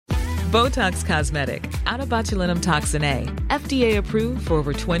Botox Cosmetic, out of botulinum toxin A, FDA approved for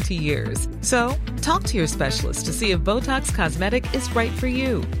over 20 years. So, talk to your specialist to see if Botox Cosmetic is right for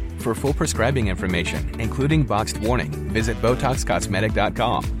you. For full prescribing information, including boxed warning, visit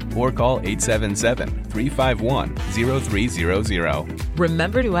BotoxCosmetic.com or call 877-351-0300.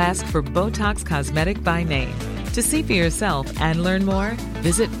 Remember to ask for Botox Cosmetic by name. To see for yourself and learn more,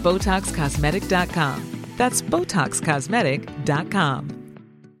 visit BotoxCosmetic.com. That's BotoxCosmetic.com.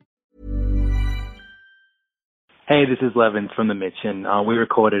 Hey, this is Levin from The Mitch, and we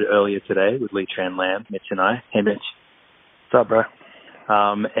recorded earlier today with Tran, Mitch and I. Hey, Mitch. What's up, bro?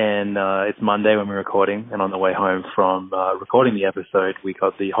 It's Monday when we're recording, and on the way home from recording the episode, we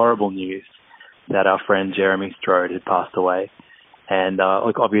got the horrible news that our friend Jeremy Strode had passed away. And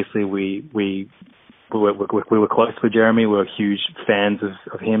obviously we were close with Jeremy. We were huge fans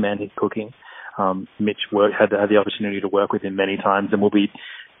of him and his cooking. Mitch had the opportunity to work with him many times, and we'll be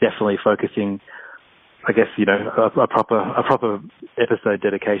definitely focusing, I guess, a proper episode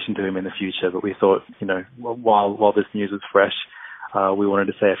dedication to him in the future. But we thought, while this news was fresh, we wanted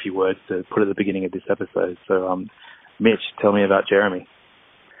to say a few words to put at the beginning of this episode. So, Mitch, tell me about Jeremy.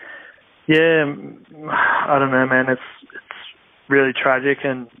 Yeah, I don't know, man. It's really tragic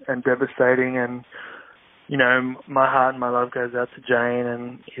and devastating, and my heart and my love goes out to Jane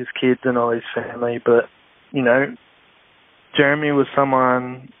and his kids and all his family. But Jeremy is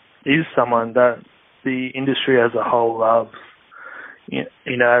someone that the industry as a whole loves.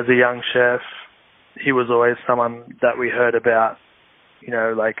 As a young chef, he was always someone that we heard about,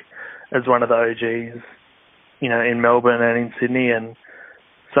 as one of the OGs, in Melbourne and in Sydney, and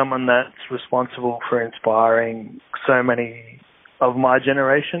someone that's responsible for inspiring so many of my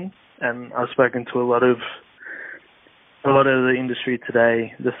generation. And I've spoken to a lot of the industry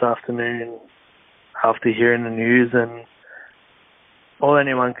today, this afternoon, after hearing the news, and all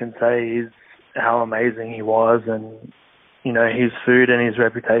anyone can say is how amazing he was, and his food and his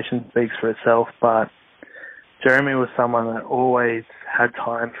reputation speaks for itself. But Jeremy was someone that always had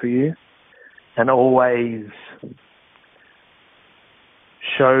time for you and always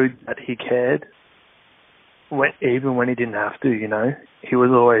showed that he cared, even when he didn't have to. He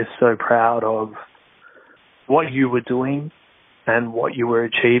was always so proud of what you were doing and what you were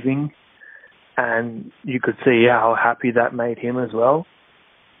achieving, and you could see how happy that made him as well.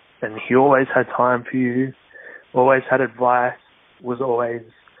 And he always had time for you, always had advice, was always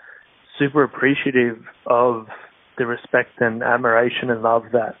super appreciative of the respect and admiration and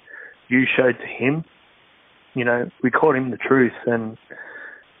love that you showed to him. We called him the truth, and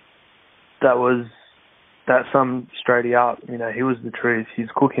that summed straight out. He was the truth.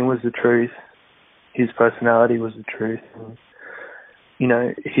 His cooking was the truth. His personality was the truth. And,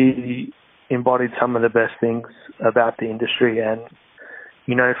 he embodied some of the best things about the industry. And,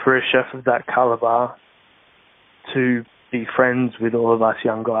 for a chef of that caliber to be friends with all of us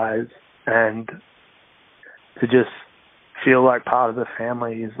young guys and to just feel like part of the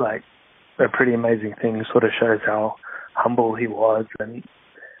family is like a pretty amazing thing. It sort of shows how humble he was and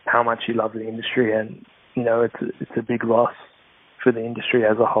how much he loved the industry. And, it's a big loss for the industry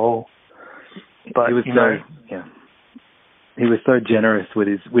as a whole. But he was he was so generous with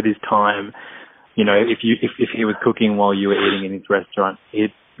his time. If he was cooking while you were eating in his restaurant,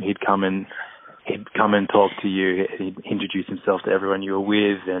 he'd come and talk to you. He'd introduce himself to everyone you were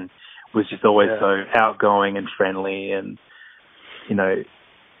with, and was just always so outgoing and friendly. And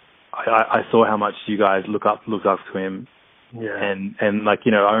I saw how much you guys look up to him. Yeah. And I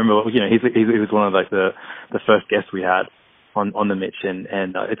remember he was one of the first guests we had on the Mitch,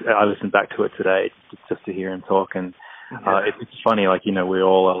 and I listened back to it today just to hear him talk, and it's funny, we're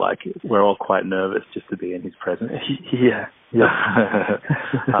all quite nervous just to be in his presence.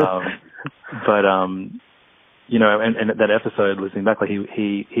 But and that episode, listening back,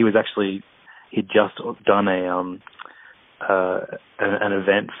 he was actually, he'd just done an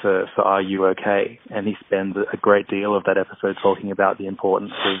event for Are You OK? And he spends a great deal of that episode talking about the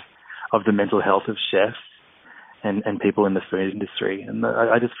importance of the mental health of chefs and people in the food industry. And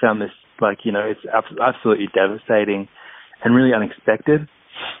I just found this, it's absolutely devastating and really unexpected.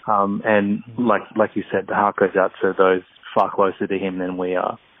 And like you said, the heart goes out to those far closer to him than we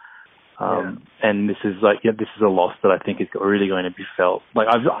are. And this is this is a loss that I think is really going to be felt.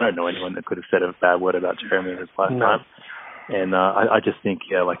 I don't know anyone that could have said a bad word about Jeremy in his lifetime. No. And I just think,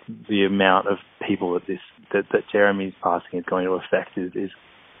 the amount of people that Jeremy's passing is going to affect is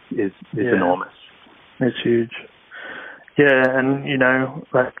enormous. It's huge. Yeah, and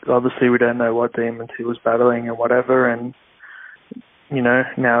obviously we don't know what demons he was battling and whatever, and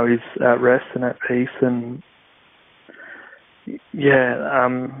now he's at rest and at peace, and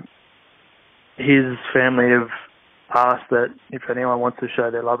his family have asked that if anyone wants to show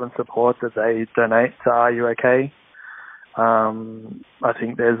their love and support, that they donate to Are You OK? I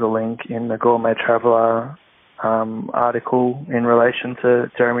think there's a link in the Gourmet Traveller article in relation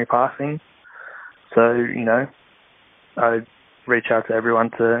to Jeremy passing. So, you know, I reach out to everyone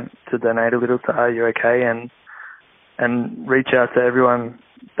to donate a little to Are You OK? And reach out to everyone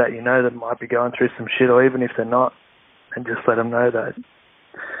that you know that might be going through some shit, or even if they're not, and just let them know that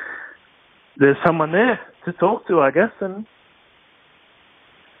there's someone there to talk to, I guess. And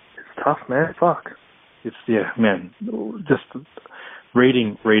it's tough, man. Fuck. It's, yeah, man. Just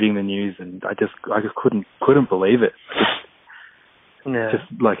reading the news, and I just couldn't believe it.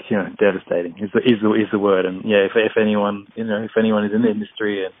 Just like, you know, devastating is the word. And yeah, if anyone is in the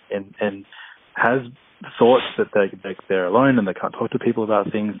industry and has thoughts that they're alone and they can't talk to people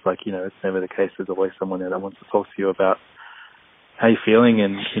about things, like, you know, it's never the case. There's always someone there that wants to talk to you about how you're feeling,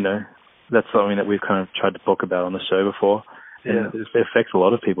 and, you know, that's something that we've kind of tried to talk about on the show before. And it affects a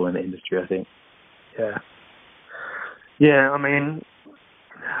lot of people in the industry, I think. Yeah. Yeah, I mean,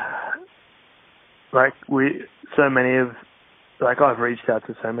 like, I've reached out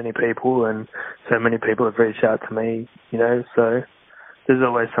to so many people, and so many people have reached out to me, you know, so there's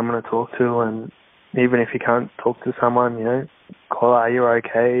always someone to talk to. And even if you can't talk to someone, you know, call Are You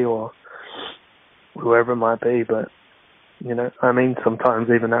OK? Or whoever it might be. But, you know, I mean, sometimes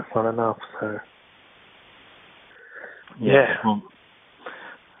even that's not enough, so. Yeah.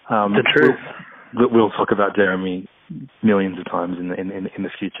 The truth. We'll talk about Jeremy millions of times in the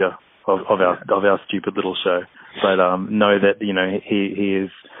future of our stupid little show, but know that, you know, he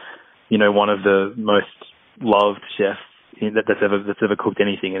is, you know, one of the most loved chefs that's ever cooked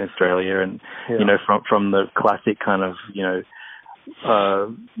anything in Australia, and you know, from the classic kind of,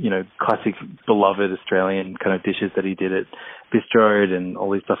 classic beloved Australian kind of dishes that he did at Bistro and all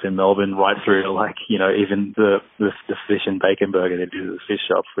these stuff in Melbourne, right through to, like, you know, even the fish and bacon burger they did at the fish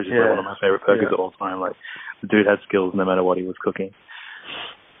shop, which is like one of my favorite burgers of all time. Like, the dude had skills no matter what he was cooking.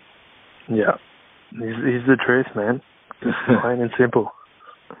 Yeah, he's the truth, man. Just plain and simple.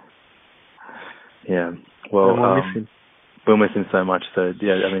 Yeah, well, we'll miss him so much. So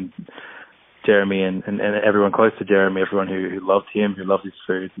yeah, I mean, Jeremy and everyone close to Jeremy, everyone who loved him, who loved his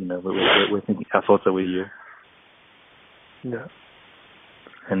food, you know, we're thinking, our thoughts are with you. Yeah.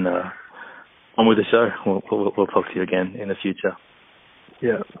 And on with the show. We'll talk to you again in the future.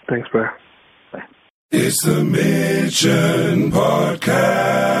 Yeah. Thanks, bro. Bye. It's the Mitchin'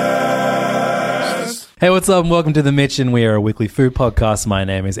 Podcast. Hey, what's up, and welcome to The Mitchin'. We are a weekly food podcast. My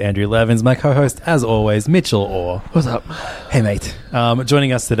name is Andrew Levins. My co-host, as always, Mitchell Orr. What's up? Hey, mate.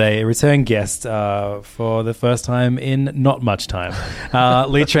 Joining us today, a return guest for the first time in not much time,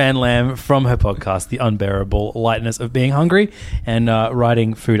 Lee Tran Lam, from her podcast, The Unbearable Lightness of Being Hungry, and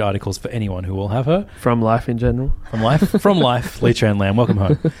writing food articles for anyone who will have her. From life in general. From life, Lee Tran Lam. Welcome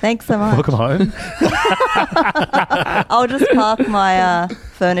home. Thanks so much. Welcome home. I'll just park my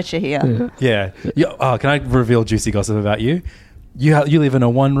furniture here. Yeah. Can I reveal juicy gossip about you? You live in a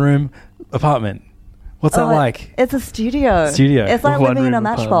one-room apartment. What's that like? It's a studio. It's like living in a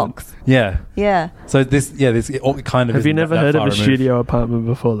matchbox. Yeah. Yeah. So this all kind of. Have you never heard of a studio apartment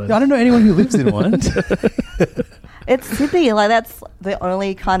before then? I don't know anyone who lives in one. It's Sydney. Like, that's the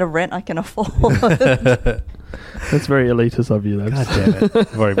only kind of rent I can afford. That's very elitist of you, though. God damn it.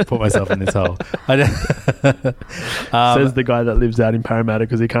 I've already put myself in this hole. Says the guy that lives out in Parramatta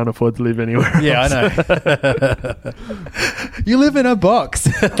because he can't afford to live anywhere else. Yeah, I know. You live in a box.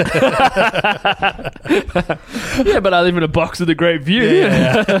 Yeah, but I live in a box with a great view.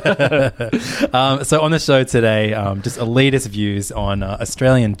 Yeah. So on the show today, just elitist views on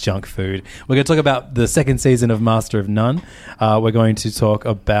Australian junk food. We're going to talk about the second season of Master of None. We're going to talk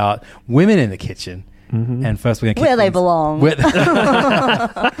about women in the kitchen. Mm-hmm. And first, we're going to where they belong. Women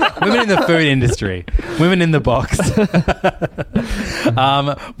in the food industry, women in the box.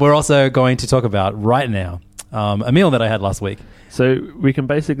 We're also going to talk about right now a meal that I had last week. So we can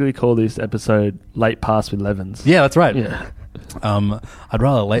basically call this episode "Late Pass with Levins." Yeah, that's right. Yeah. I'd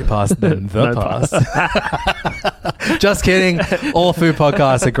rather late pass than the pass. Just kidding. All food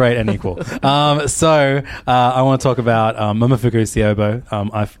podcasts are great and equal. So I want to talk about Momofuku Siobo.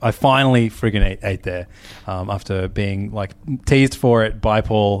 I finally friggin' ate there after being like teased for it by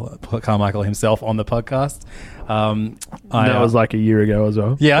Paul Carmichael himself on the podcast. That was like a year ago as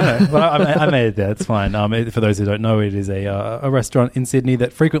well. Yeah, I know. But I made it there. It's fine. For those who don't know, it is a restaurant in Sydney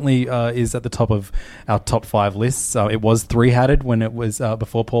that frequently is at the top of our top 5 lists. It was 3-hatted when it was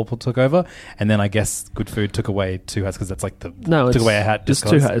before Paul took over, and then I guess Good Food took away 2 hats because that's like took away a hat. It's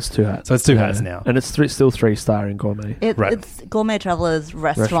 2 hats. It's 2 hats. So it's 2 hats now, and it's still 3-star in gourmet. It's Gourmet Traveller's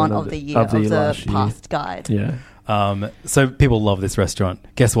restaurant of the year of the past guide. Yeah. So people love this restaurant.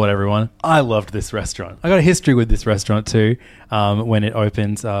 Guess what, everyone? I loved this restaurant. I got a history with this restaurant too. When it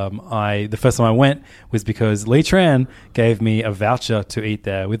opened, the first time I went was because Lee Tran gave me a voucher to eat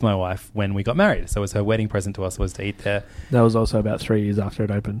there with my wife when we got married. So it was her wedding present to us was to eat there. That was also about 3 years after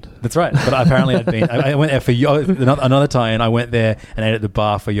it opened. That's right. But apparently I went there for another tie-in. I went there and ate at the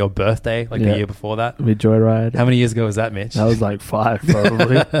bar for your birthday, the year before that. We joyride. How many years ago was that, Mitch? That was like 5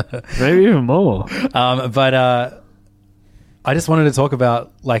 probably. Maybe even more. But I just wanted to talk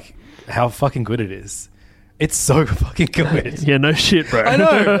about how fucking good it is. It's so fucking good. Yeah, no shit, bro. I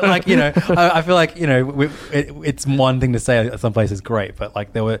know. I feel like, it's one thing to say some place is great, but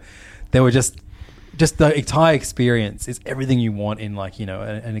there were just the entire experience is everything you want in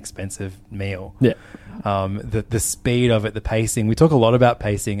an expensive meal. Yeah. The speed of it, the pacing. We talk a lot about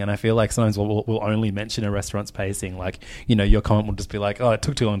pacing, and I feel like sometimes we'll only mention a restaurant's pacing. Your comment will just be like, "Oh, it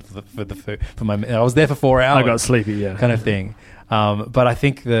took too long for the food for my. I was there for 4 hours. I got sleepy, yeah, kind of thing." But I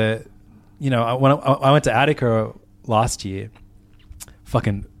think when I went to Attica last year,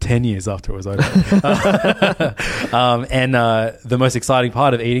 fucking 10 years after it was open. And the most exciting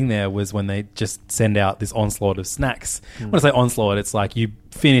part of eating there was when they just send out this onslaught of snacks. When I say onslaught, it's like you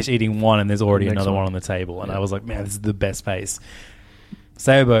finish eating one and there's already another one on the table. And I was like, man, this is the best pace.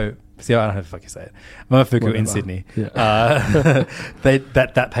 Seibo, I don't know how the fuck you say it. Momofuku in Sydney. Yeah.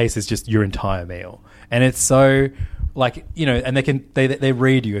 That pace is just your entire meal. And it's so... and they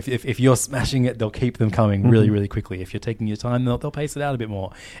read you. If you're smashing it, they'll keep them coming really, really quickly. If you're taking your time, they'll pace it out a bit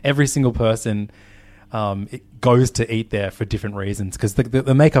more. Every single person it goes to eat there for different reasons because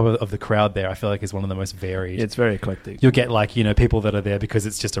the makeup of the crowd there, I feel like, is one of the most varied. It's very eclectic. You'll get people that are there because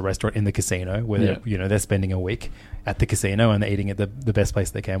it's just a restaurant in the casino where they're spending a week at the casino and they're eating at the best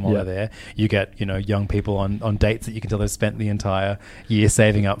place they can while they're there. You get young people on dates that you can tell they've spent the entire year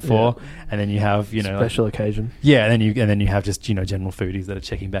saving up for, and then you have special occasion. Yeah, and then you have just general foodies that are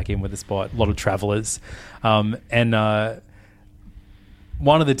checking back in with the spot. A lot of travelers, and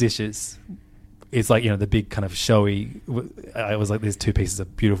one of the dishes. It's the big kind of showy. It was there's 2 pieces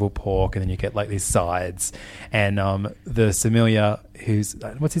of beautiful pork, and then you get these sides, and the sommelier who's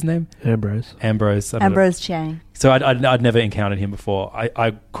what's his name? Ambrose Chang. So I'd never encountered him before.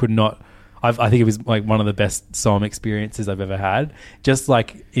 I could not. I think it was one of the best som experiences I've ever had.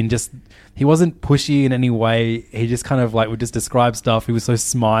 He wasn't pushy in any way. He just kind of would just describe stuff. He was so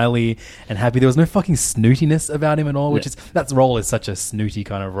smiley and happy. There was no fucking snootiness about him at all. Which is that role is such a snooty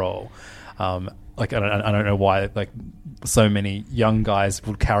kind of role. I don't know why so many young guys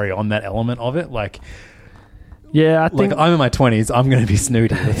would carry on that element of it. Yeah, I think I'm in my 20s. I'm going to be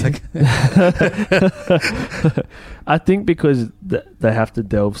snooty. I think because they have to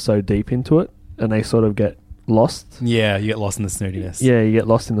delve so deep into it, and they sort of get lost. Yeah, you get lost in the snootiness. Yeah, you get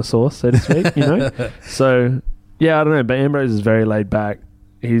lost in the sauce, so to speak. So yeah, I don't know. But Ambrose is very laid back.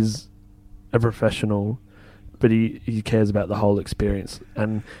 He's a professional, but he cares about the whole experience,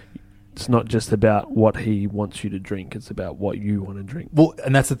 and it's not just about what he wants you to drink, it's about what you want to drink. Well,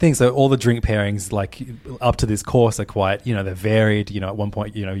 and that's the thing. So all the drink pairings up to this course are quite, they're varied. At one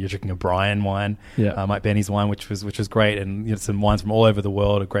point, you're drinking a Brian wine, Mike Benny's wine, which was great, and some wines from all over the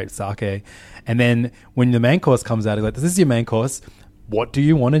world, a great sake. And then when the main course comes out, it's this is your main course. What do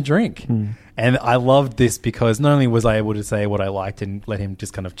you want to drink? And I loved this because not only was I able to say what I liked and let him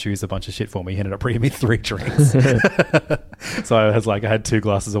just kind of choose a bunch of shit for me, he ended up bringing me 3 drinks. So I was I had 2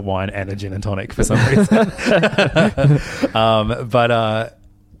 glasses of wine and a gin and tonic for some reason. But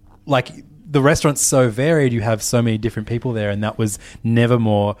the restaurant's so varied, you have so many different people there, and that was never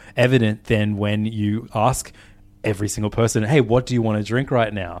more evident than when you ask every single person, hey, what do you want to drink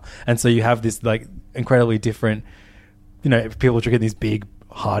right now? And so you have this incredibly different, people are drinking these big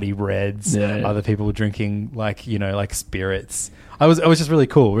hearty reds. Other people were drinking spirits. It was just really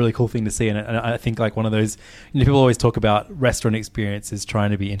cool thing to see. And I think one of those, people always talk about restaurant experiences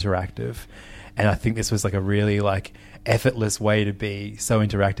trying to be interactive, and I think this was a really effortless way to be so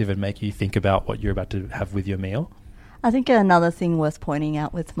interactive and make you think about what you're about to have with your meal. I think another thing worth pointing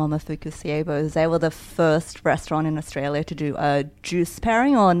out with Momofuku Siebo is they were the first restaurant in Australia to do a juice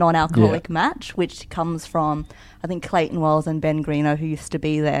pairing or a non-alcoholic match, which comes from, I think, Clayton Wells and Ben Greeno, who used to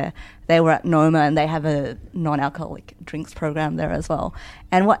be there. They were at Noma, and they have a non-alcoholic drinks program there as well.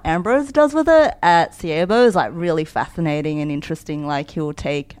 And what Ambrose does with it at Siebo is like really fascinating and interesting. Like he'll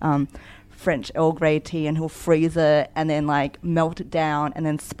take French Earl Grey tea and he'll freeze it and then like melt it down and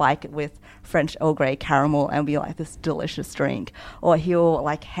then spike it with French Earl Grey caramel and be like this delicious drink. Or he'll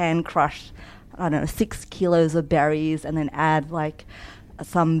like hand crush, I don't know, 6 kilos of berries and then add like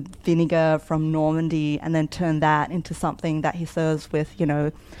some vinegar from Normandy and then turn that into something that he serves with, you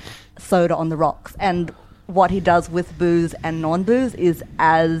know, soda on the rocks. And what he does with booze and non-booze is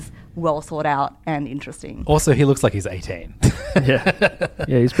as well thought out and interesting. Also, he looks like he's 18. Yeah,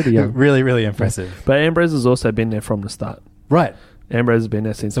 he's pretty young. Really, really impressive. But Ambrose has also been there from the start. Right. Ambrose has been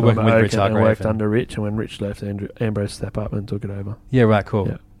there since working with Rich and Hargrave worked under Rich, and when Rich left, Ambrose stepped up and took it over. Yeah, right, cool.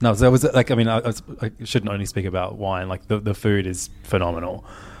 Yeah. No, so it was like, I mean, I shouldn't only speak about wine. Like the food is phenomenal.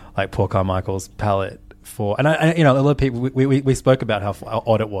 Like Paul Carmichael's palate for, and I you know, a lot of people, we spoke about how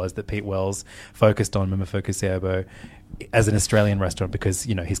odd it was that Pete Wells focused on Momofuku Siebo as an Australian restaurant because,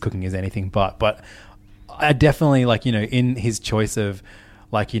 you know, his cooking is anything but I definitely, like, you know, in his choice of,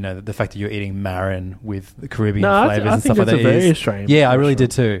 like, you know, the fact that you're eating Marin with the Caribbean flavors and stuff like that. I think it's a very Australian Yeah, restaurant. I really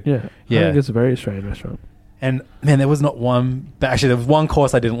did too. Yeah. I think it's a very Australian restaurant. And man, there was not one. Actually, there was one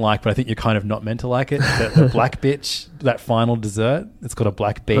course I didn't like, but I think you're kind of not meant to like it. The black bitch, that final dessert. It's got a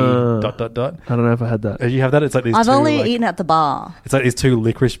black bee. ... I don't know if I had that. Did you have that? It's like these. I've two, only like, eaten at the bar. It's like these two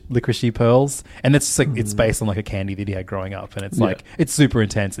licoricey pearls, and it's just like it's based on like a candy that he had growing up, and it's like it's super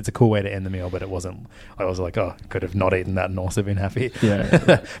intense. It's a cool way to end the meal, but it wasn't. I was like, oh, could have not eaten that and also been happy.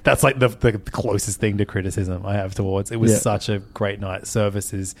 Yeah, that's like the closest thing to criticism I have towards. It was such a great night.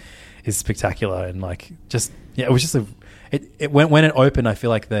 Service is spectacular, and like just. Yeah, it was just when it opened, I feel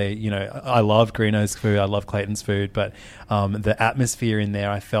like they, you know, I love Greeno's food, I love Clayton's food, but the atmosphere in there,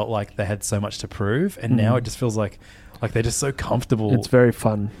 I felt like they had so much to prove, and now it just feels like they're just so comfortable. It's very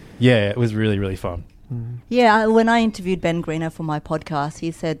fun. Yeah, it was really, really fun. Yeah, when I interviewed Ben Greeno for my podcast,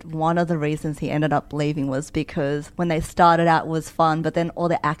 he said one of the reasons he ended up leaving was because when they started out it was fun, but then all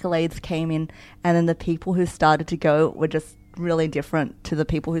the accolades came in, and then the people who started to go were just really different to the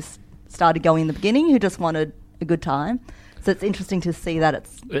people who started going in the beginning, who just wanted a good time. So it's interesting to see that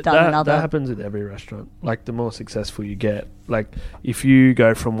it's done another. That happens at every restaurant. Like the more successful you get, like if you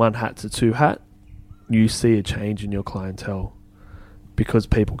go from 1 hat to 2 hat, you see a change in your clientele because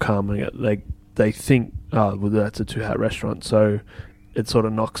people come and they think, oh, well, that's a 2 hat restaurant. So it sort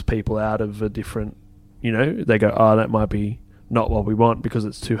of knocks people out of a different, you know, they go, oh, that might be not what we want because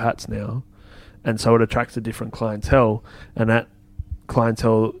it's 2 hats now. And so it attracts a different clientele, and that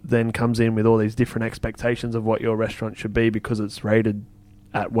clientele then comes in with all these different expectations of what your restaurant should be because it's rated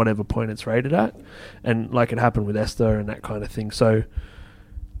at whatever point it's rated at, and like it happened with Esther and that kind of thing. So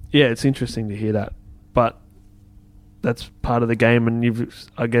yeah, it's interesting to hear that, but that's part of the game, and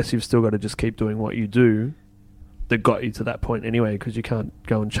I guess you've still got to just keep doing what you do that got you to that point anyway, because you can't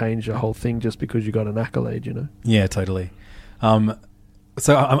go and change the whole thing just because you got an accolade, you know. Yeah, totally.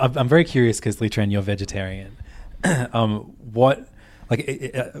 So I'm very curious because Lee Tran, you're vegetarian. What, like,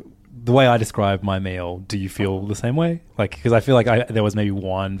 the way I describe my meal, do you feel the same way? Like, because I feel like there was maybe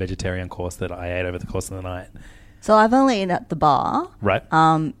one vegetarian course that I ate over the course of the night. So I've only eaten at the bar. Right.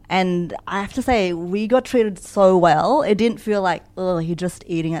 And I have to say, we got treated so well. It didn't feel like, oh, you're just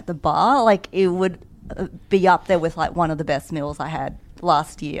eating at the bar. Like, it would be up there with, like, one of the best meals I had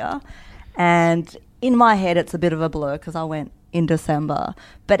last year. And in my head, it's a bit of a blur because I went in December.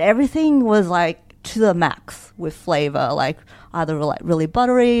 But everything was, like, to the max with flavor, like either like really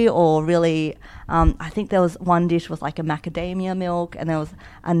buttery or really I think there was one dish with like a macadamia milk, and there was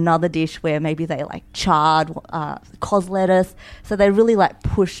another dish where maybe they like charred cos lettuce, so they really like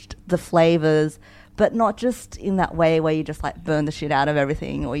pushed the flavors, but not just in that way where you just like burn the shit out of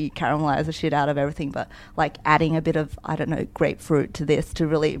everything or you caramelize the shit out of everything, but like adding a bit of, I don't know, grapefruit to this to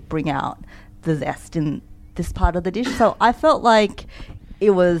really bring out the zest in this part of the dish. So I felt like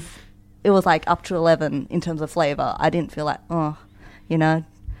it was like up to 11 in terms of flavour. I didn't feel like, oh, you know,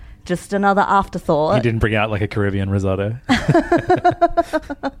 just another afterthought. You didn't bring out like a Caribbean risotto.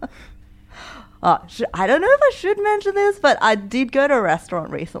 I don't know if I should mention this, but I did go to a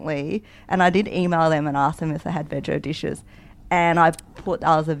restaurant recently and I did email them and ask them if they had veggie dishes. And I put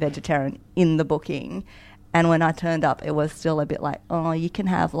I was a vegetarian in the booking. And when I turned up, it was still a bit like, oh, you can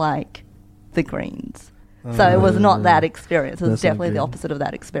have like the greens. So it was not that experience. It was definitely the opposite of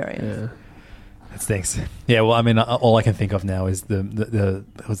that experience. It stinks. Yeah, well, I mean, all I can think of now is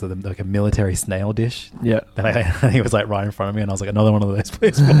was it like a military snail dish. Yeah. And I think it was like right in front of me, and I was like, another one of those,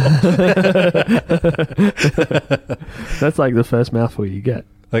 please. That's like the first mouthful you get.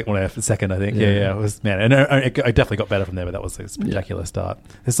 Like second, I think. Yeah. It was, man, and it definitely got better from there, but that was a spectacular start.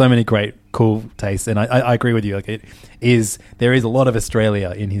 There's so many great, cool tastes, and I agree with you. Like there is a lot of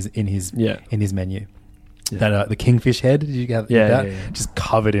Australia in his menu. Yeah. The kingfish head, did you get that? Yeah. Just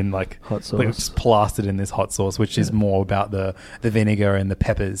covered in like hot sauce, like just plastered in this hot sauce, which is more about the vinegar and the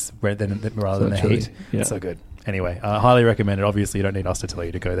peppers rather than the heat. Yeah. It's so good. Anyway, highly recommend it. Obviously, you don't need us to tell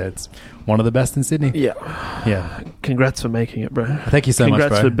you to go there. It's one of the best in Sydney. Yeah. Congrats for making it, bro. Thank you so much, bro.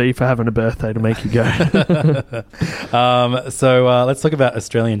 Congrats for B for having a birthday to make you go. So let's talk about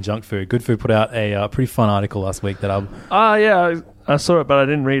Australian junk food. Good Food put out a pretty fun article last week that I saw it, but I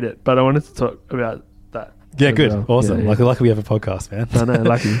didn't read it. But I wanted to talk about that. Yeah, good. Well. Awesome. Yeah. Lucky we have a podcast, man. I know,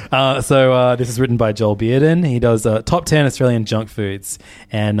 lucky. So this is written by Joel Bearden. He does top 10 Australian junk foods.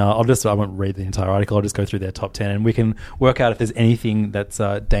 And I won't read the entire article. I'll just go through their top 10 and we can work out if there's anything that's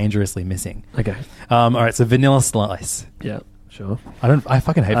dangerously missing. Okay. All right, so vanilla slice. Yeah, sure. I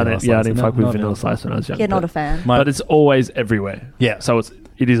fucking hate vanilla slice. Yeah, I didn't fuck with vanilla slice when I was young. Yeah, not a fan. But it's always everywhere. Yeah. So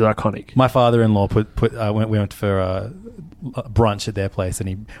it is iconic. My father-in-law we went for brunch at their place, and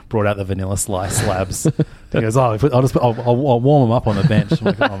he brought out the vanilla slice slabs. He goes, I'll warm them up on the bench. I'm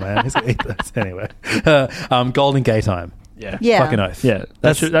like, oh man, he's gonna eat this anyway. Golden Gay Time. Yeah. Fucking oath. Yeah,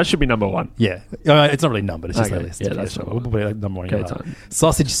 that should be number one. Yeah, it's not really numbered. It's just Okay. a list. Yeah, that's sure. number We'll put it number one. Gay Time.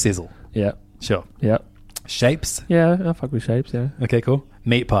 Sausage sizzle. Yeah. Sure. Yeah. Shapes. Yeah, I fuck with shapes. Yeah. Okay, cool.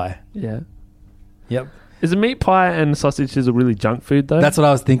 Meat pie. Yeah. Yep. Is a meat pie and sausage sizzle really junk food though? That's what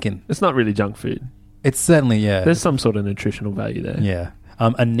I was thinking. It's not really junk food. It's certainly, yeah. There's some sort of nutritional value there. Yeah.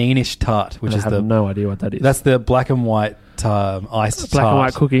 A Neenish tart, which is I have no idea what that is. That's the black and white iced black tart and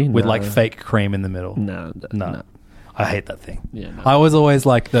white cookie with No. like fake cream in the middle. No. I hate that thing. Yeah, no. I was always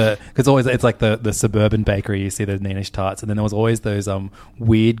like it's like the suburban bakery. You see the Neenish tarts, and then there was always those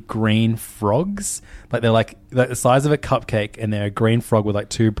weird green frogs. Like they're like the size of a cupcake, and they're a green frog with like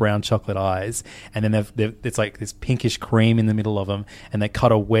two brown chocolate eyes, and then it's like this pinkish cream in the middle of them, and they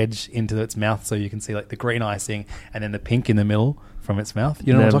cut a wedge into its mouth so you can see like the green icing, and then the pink in the middle from its mouth.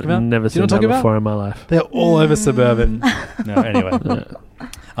 You know what I'm talking about? Never seen that before in my life. They're all over suburban. No, anyway.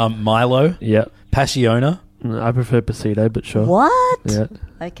 Milo. Yeah. Passiona. I prefer Pasito, but sure. What? Yeah.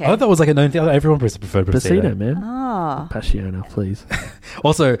 Okay. I thought that was like a known thing. Everyone preferred Pasito, man. Ah. Passiona, please.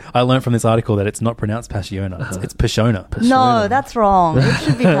 Also, I learned from this article that it's not pronounced Passiona. It's Pashona. No, that's wrong. It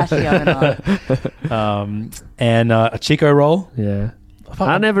should be Passiona. And a Chico roll. Yeah.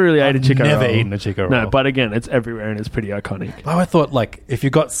 I never really ate a Chico roll. Never eaten a Chico roll. No, but again, it's everywhere and it's pretty iconic. Oh, I thought like if you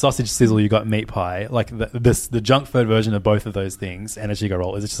got sausage sizzle, you got meat pie. Like the junk food version of both of those things and a Chico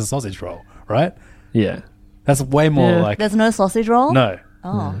roll is just a sausage roll, right? Yeah. That's way more like... There's no sausage roll? No.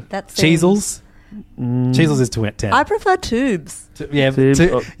 Oh, that's... Cheezels? Cheezels is 10. I prefer tubes. Tubes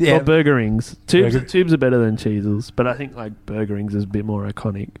or burger rings. Tubes are better than Cheezels, but I think like burger rings is a bit more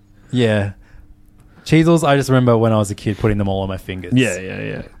iconic. Yeah. Cheezels, I just remember when I was a kid putting them all on my fingers.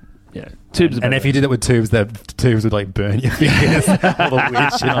 Yeah. Tubes are better. And if you did it with tubes, the tubes would like burn your fingers. All the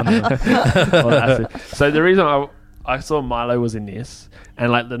weird shit on them. So the reason I saw Milo was in this,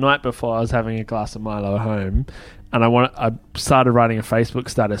 and like the night before I was having a glass of Milo at home, and I started writing a Facebook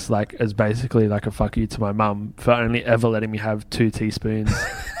status like as basically like a fuck you to my mum for only ever letting me have 2 teaspoons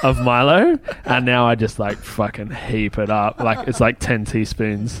of Milo, and now I just like fucking heap it up. Like it's like 10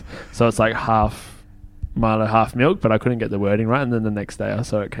 teaspoons, so it's like half Milo, half milk, but I couldn't get the wording right, and then the next day I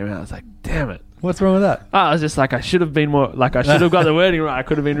saw it came out, I was like, damn it. What's wrong with that? I was just like, I should have been more, like I should have got the wording right. I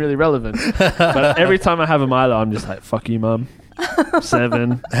could have been really relevant. But every time I have a Milo, I'm just like, fuck you, mum.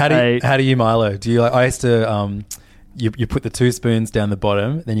 7, 8. How do you Milo? Do you like? I used to you put the 2 spoons down the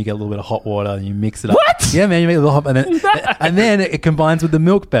bottom, then you get a little bit of hot water and you mix it up. What? Yeah, man, you make a little hot, and then it combines with the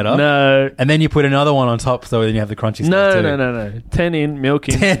milk better. No. And then you put another one on top, so then you have the crunchy stuff too. No. 10 in, milk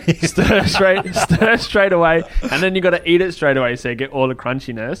in, stir straight away, and then you got to eat it straight away so you get all the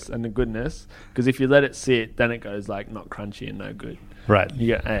crunchiness and the goodness. Because if you let it sit, then it goes like not crunchy and no good. Right. You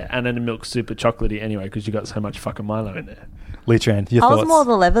get, and then the milk's super chocolatey anyway because you got so much fucking Milo in there. Lee Tran, your I thoughts? was more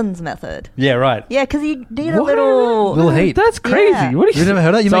the Levens method. Yeah, right. Yeah, because you need a little heat. That's crazy. Yeah. What are You've never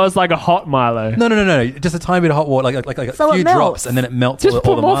heard that? So it's like a hot Milo. No. Just a tiny bit of hot water, like a So few it melts. drops, and then it melts Just all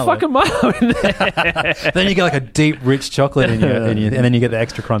put the more Milo. fucking Milo in there. Then you get like a deep, rich chocolate in your, and then you get the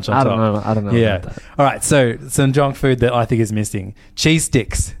extra crunch on top. I don't know. Yeah. About that. All right. So some junk food that I think is missing: cheese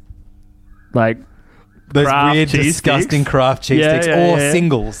sticks. Like Those Kraft weird, cheese disgusting sticks? craft cheese Yeah, sticks, yeah, or yeah.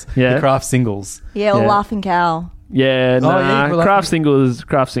 singles. Yeah. The craft singles. Yeah, or Yeah. Laughing Cow. Yeah, Oh, yeah, well, craft singles.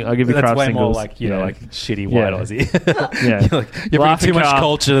 I'll give you That's craft way singles. more like, you know, like shitty Yeah. white Aussie. Yeah. You bring too much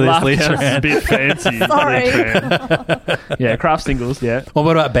culture to this, Lee Laugh Tran. a bit fancy. Sorry. Lee Tran. Yeah, craft singles. Yeah. Well,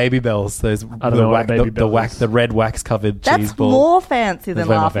 what about Baby Bells? Those I don't know what Baby the Bell wax, is. the red wax covered cheese That's ball. more fancy than That's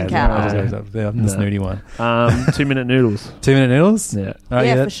way more Laughing fancy. Cow. I'm the snooty one. 2-minute noodles. 2-minute noodles. Yeah. Oh,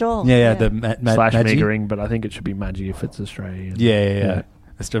 Yeah, that- for sure. Yeah, Yeah. the Slash Maggi. meagering, but I think it should be Maggi if it's Australian. Yeah.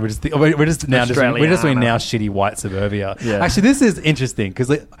 We're just now Australiana. now shitty white suburbia. Yeah. Actually, this is interesting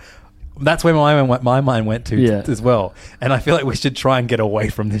because that's where my mind went to as well. And I feel like we should try and get away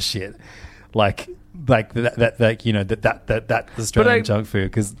from this shit, like that you know that Australian junk food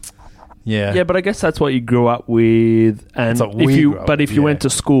because. Yeah, but I guess that's what you grew up with, and That's what we grew up with, if you went to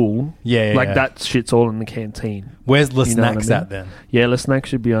school, that shit's all in the canteen. Where's the You know what snacks I mean? at then? Yeah, Le Snack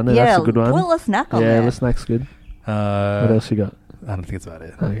should be on there. Yeah, That's a good one. put a snack on yeah, there. Le Snack's good. What else you got? I don't think it's about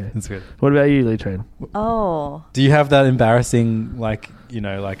it. Okay. It's good. What about you, Lee Tran? Oh. Do you have that embarrassing, like, you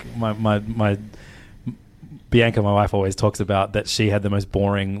know, like my Bianca, my wife, always talks about that she had the most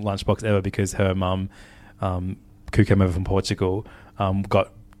boring lunchbox ever because her mum, who came over from Portugal,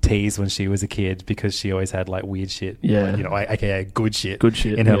 got teased when she was a kid because she always had like weird shit, Yeah. like, you know, aka good shit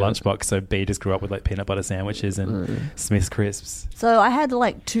in in her lunchbox. So B just grew up with like peanut butter sandwiches and Smith's crisps. So I had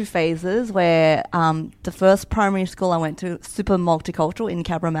like two phases where the first primary school I went to, super multicultural in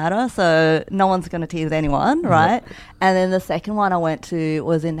Cabramatta, so no one's going to tease anyone, right? And then the second one I went to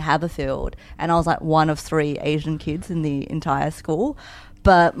was in Haberfield, and I was like one of 3 Asian kids in the entire school.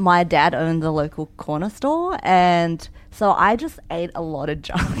 But my dad owned the local corner store, and so I just ate a lot of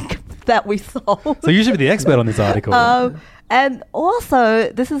junk that we sold. So you should be the expert on this article. And also,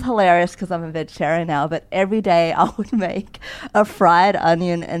 this is hilarious because I'm a vegetarian now, but every day I would make a fried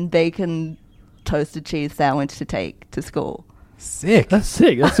onion and bacon toasted cheese sandwich to take to school. Sick. That's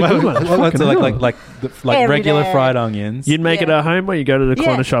sick. That's a good one. So like Every regular day. fried onions. You'd make it Yeah. at home, or you go to the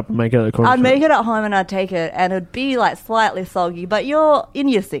corner shop and make it at the corner shop? I'd make it at home and I'd take it, and it'd be like slightly soggy, but you're in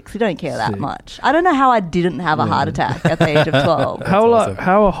year 6, you don't care that Sick. much. I don't know how I didn't have a heart attack at the age of 12. awesome.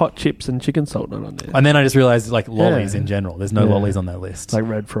 How are hot chips and chicken salt not on there? And then I just realized like lollies Yeah. in general. There's no Yeah. lollies on that list. Like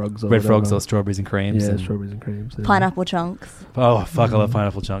red frogs. Or Red frogs whatever. or strawberries and creams. Yeah, and- strawberries and creams. Yeah. Pineapple chunks. Oh fuck! I love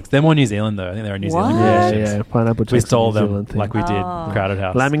pineapple chunks. They're more New Zealand though. I think they're a New Zealand. What? Yeah, chips. yeah. Pineapple chunks. We stole New them Zealand thing. like we did Oh. Crowded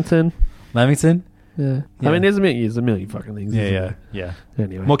House. Lamington. Lamington. Yeah. Yeah. I mean, there's a million fucking things. Yeah, isn't yeah. there?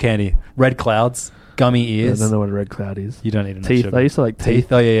 Anyway. More candy. Red clouds. Gummy I ears. don't know what a red cloud is. You don't need enough Teeth. sugar. I used to like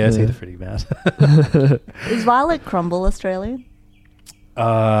teeth. Oh yeah. Yeah. Teeth are pretty bad. Is Violet Crumble Australian?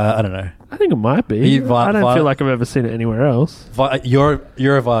 I don't know. I think it might be. You I don't feel like I've ever seen it anywhere else. You're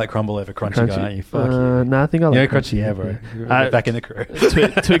a Violet Crumble over Crunchy guy, aren't you? Fuck you. No, I think I like You're Crunchy, yeah, bro. You're back in the crew.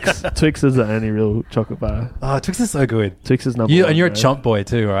 Twix is the only real chocolate bar. Oh, Twix is so good. Twix is number You one. and you're a bro. chump boy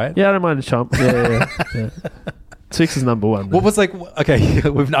too, right? Yeah, I don't mind a chump. Yeah. Twix is number one. What was like? Okay,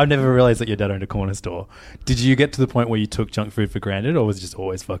 I've never realized that your dad owned a corner store. Did you get to the point where you took junk food for granted, or was it just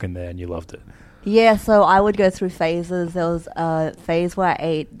always fucking there and you loved it? Yeah, so I would go through phases. There was a phase where I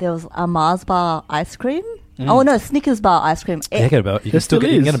ate, there was a Mars bar ice cream. Oh, no, Snickers bar ice cream. Yeah, get both. You There can still still get,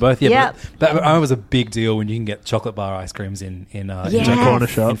 you can is. get them both. Yeah, Yep. but it was a big deal when you can get chocolate bar ice creams in Yes. corner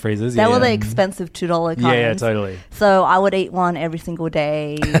shop. in freezers. They yeah, were the yeah. expensive $2 kinds. Yeah, totally. So I would eat one every single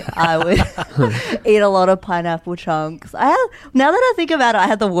day. I would eat a lot of pineapple chunks. Now that I think about it, I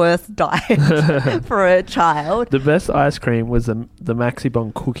had the worst diet for a child. The best ice cream was the Maxi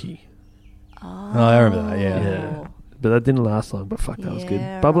Bon cookie. Oh, I remember that. Yeah. Yeah. But that didn't last long. But fuck, that was good.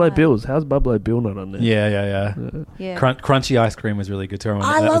 Yeah, Bubblo right. Bills. How's Bubblo Bill not on there? Yeah. Yeah. Crunchy ice cream was really good too.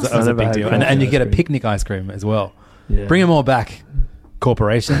 I love that was a I've big never deal. had And you crunchy get a ice cream. picnic ice cream as well. Yeah. Bring them all back,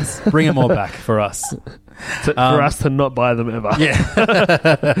 corporations. Bring them all back for us. For us to not buy them ever.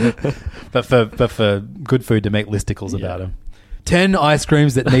 Yeah. but for good food to make listicles about them. 10 ice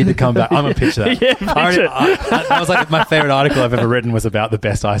creams that need to come back. I'm going to pitch that. Yeah, that was like my favorite article I've ever written was about the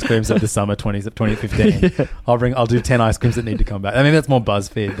best ice creams of the summer 2015. Yeah. I'll do 10 ice creams that need to come back. I mean, that's more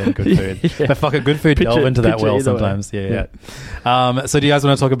BuzzFeed than good food. Yeah. But fuck it, good food Picture- delve into that picture well either way. sometimes. Yeah. So do you guys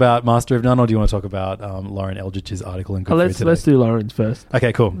want to talk about Master of None, or do you want to talk about Lauren Eldridge's article in Good Food today? Let's do Lauren's first.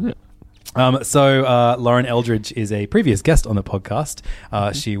 Okay, cool. Yeah. So Lauren Eldridge is a previous guest on the podcast.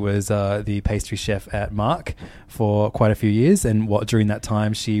 She was the pastry chef at Mark for quite a few years, and during that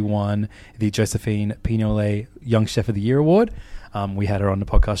time she won the Josephine Pignolet Young Chef of the Year award. We had her on the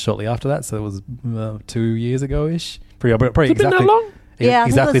podcast shortly after that, so it was 2 years ago-ish. Probably Has it been that long? Yeah, I think it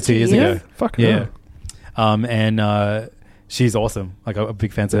exactly was 2 years 2 ago. years. Fucking Yeah. hell. And she's awesome. Like a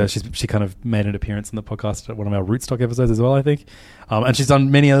big fan of her. She kind of made an appearance on the podcast at one of our Rootstock episodes as well, I think. And she's done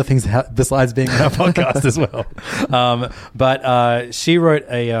many other things besides being on our podcast as well. But she wrote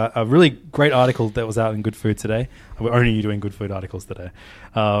a really great article that was out in Good Food today. We're only doing good food articles today.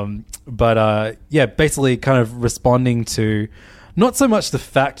 Basically kind of responding to not so much the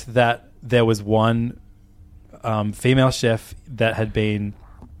fact that there was one female chef that had been...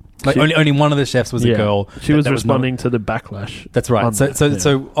 Like only one of the chefs was a girl. She was responding to the backlash. That's right.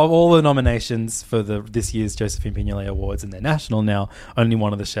 So of all the nominations for this year's Josephine Pignolet Awards, and they're national now, only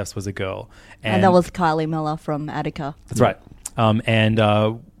one of the chefs was a girl. And that was Kylie Miller from Attica. That's right. And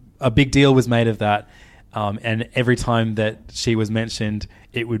a big deal was made of that. And every time that she was mentioned,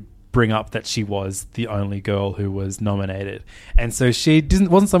 it would bring up that she was the only girl who was nominated. And so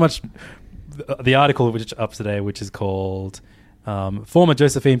wasn't so much the article which is up today, which is called... former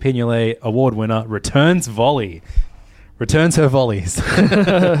Josephine Pignolet award winner returns her volleys.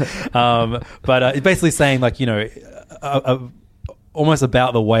 But it's basically saying, like, you know, almost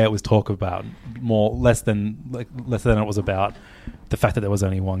about the way it was talked about, less than it was about the fact that there was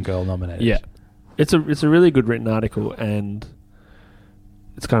only one girl nominated. Yeah, it's a really good written article, and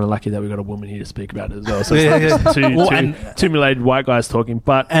it's kind of lucky that we got a woman here to speak about it as well. So it's not two middle-aged white guys talking.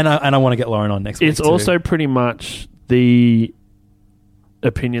 But and I want to get Lauren on next week. It's also pretty much the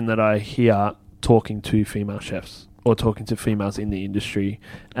opinion that I hear talking to female chefs or talking to females in the industry,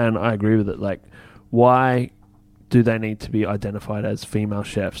 and I agree with it. Like, why do they need to be identified as female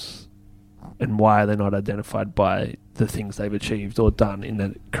chefs, and why are they not identified by the things they've achieved or done in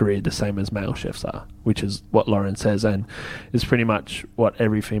their career the same as male chefs are, which is what Lauren says, and is pretty much what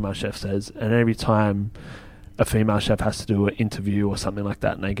every female chef says. And every time a female chef has to do an interview or something like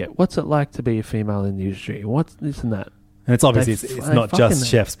that, and they get, what's it like to be a female in the industry? What's this and that? And it's obviously it's not just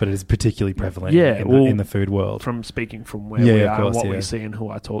chefs, but it is particularly prevalent in the food world. From speaking from where we are and what we see and who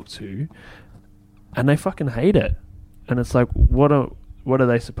I talk to, and they fucking hate it. And it's like, what are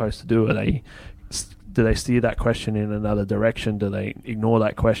they supposed to do? Do they steer that question in another direction? Do they ignore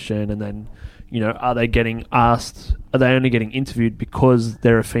that question? And then, you know, are they getting asked? Are they only getting interviewed because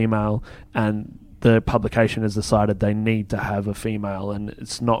they're a female and the publication has decided they need to have a female, and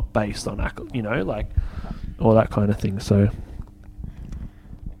it's not based on, you know, like all that kind of thing. So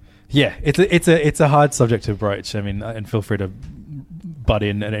yeah, it's a hard subject to broach. I mean, and feel free to butt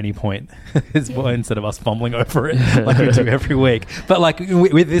in at any point instead of us fumbling over it like we do every week. But like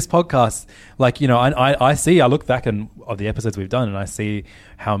with this podcast, like, you know, I look back on the episodes we've done, and I see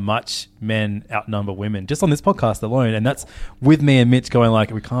how much men outnumber women just on this podcast alone. And that's with me and Mitch going like,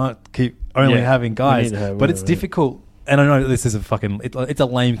 we can't keep only having guys, but it's difficult. And I know this is it's a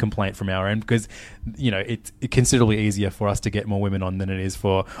lame complaint from our end, because, you know, it's considerably easier for us to get more women on than it is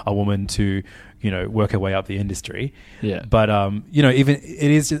for a woman to, you know, work her way up the industry. Yeah. But you know, even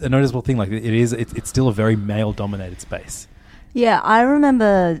it is a noticeable thing. Like it's still a very male dominated space. Yeah, I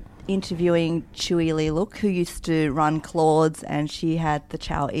remember interviewing Chewy Lee Look, who used to run Claude's, and she had the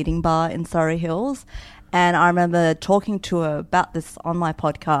Chow Eating Bar in Surrey Hills. And I remember talking to her about this on my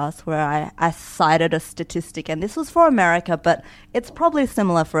podcast, where I cited a statistic, and this was for America, but it's probably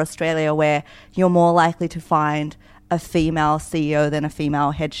similar for Australia, where you're more likely to find a female CEO than a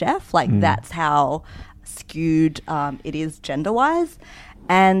female head chef. Like, that's how skewed it is gender-wise.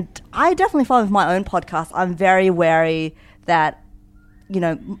 And I definitely find with my own podcast, I'm very wary that, you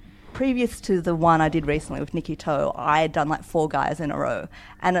know, previous to the one I did recently with Nikki Toe, I had done like 4 guys in a row.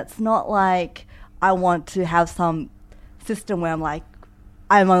 And it's not like I want to have some system where I'm like,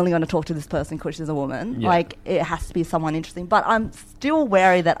 I'm only going to talk to this person because she's a woman. Yeah. Like, it has to be someone interesting. But I'm still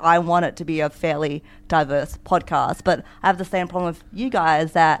wary that I want it to be a fairly diverse podcast. But I have the same problem with you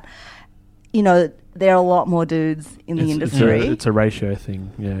guys that, you know, there are a lot more dudes in the industry. It's a ratio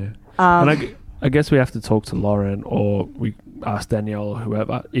thing, yeah. And I guess we have to talk to Lauren, or we ask Danielle or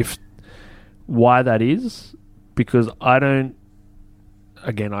whoever, why that is. Because I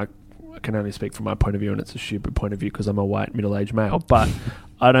can only speak from my point of view, and it's a stupid point of view because I'm a white middle-aged male, but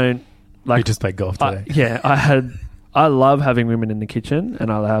I don't like... You just played golf today. I love having women in the kitchen,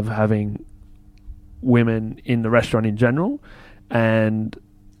 and I love having women in the restaurant in general, and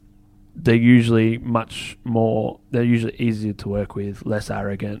they're usually easier to work with, less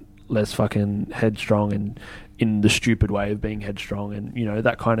arrogant, less fucking headstrong, and in the stupid way of being headstrong, and, you know,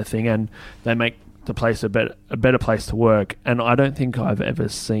 that kind of thing, and they make the place a better place to work. And I don't think I've ever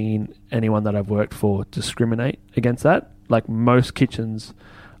seen anyone that I've worked for discriminate against that. Like, most kitchens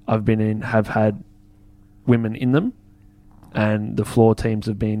I've been in have had women in them, and the floor teams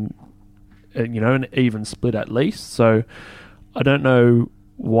have been, you know, an even split at least. So I don't know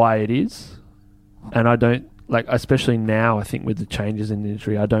why it is, and I don't like, especially now, I think with the changes in the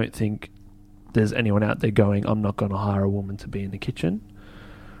industry, I don't think there's anyone out there going, I'm not going to hire a woman to be in the kitchen.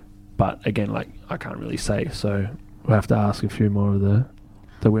 But again, like, I can't really say, so we'll have to ask a few more of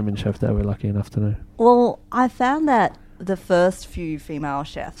the women chefs that we're lucky enough to know. Well, I found that the first few female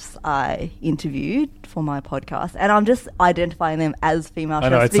chefs I interviewed for my podcast, and I'm just identifying them as female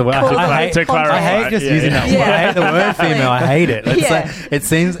chefs. It's I hate just using that word. I hate the word female. I hate it. It's like, it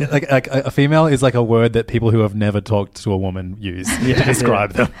seems like a female is like a word that people who have never talked to a woman use to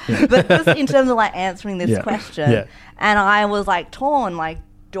describe them. But just in terms of like answering this question, and I was like torn, like,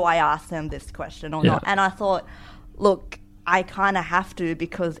 do I ask them this question or not? And I thought, look, I kind of have to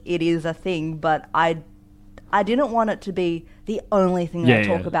because it is a thing, but I didn't want it to be the only thing that I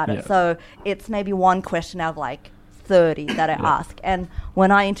talk about it. So it's maybe one question out of like 30 that I ask. And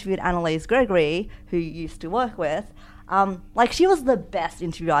when I interviewed Annalise Gregory, who you used to work with, like, she was the best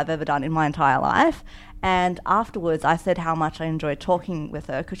interview I've ever done in my entire life. And afterwards, I said how much I enjoyed talking with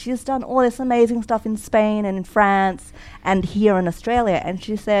her because she's done all this amazing stuff in Spain and in France and here in Australia. And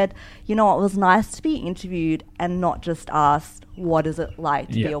she said, you know, it was nice to be interviewed and not just asked, what is it like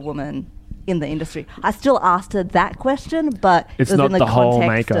to be a woman in the industry? I still asked her that question, but it's it was not in the the whole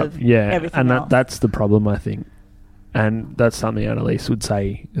context makeup. of everything And else. that's the problem, I think. And that's something Annalise would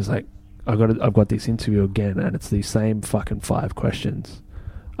say is like, I've got this interview again, and it's these same fucking 5 questions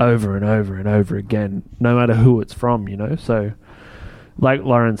over and over and over again, no matter who it's from, you know? So, like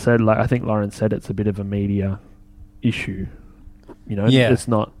Lauren said, I think Lauren said it's a bit of a media issue, you know? It's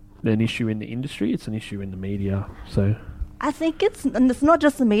not an issue in the industry, it's an issue in the media, so... I think it's not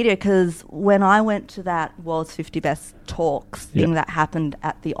just the media, because when I went to that World's 50 Best Talks thing that happened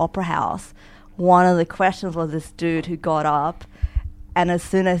at the Opera House, one of the questions was this dude who got up, and as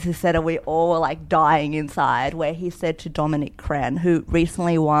soon as he said it, we all were like dying inside, where he said to Dominique Tran, who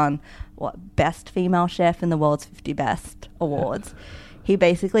recently won Best Female Chef in the World's 50 Best Awards, he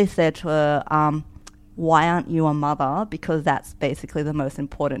basically said to her, why aren't you a mother? Because that's basically the most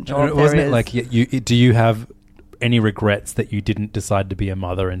important job there wasn't is. it like, do you have any regrets that you didn't decide to be a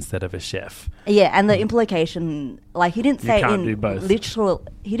mother instead of a chef? Yeah, and the implication, like, he didn't say in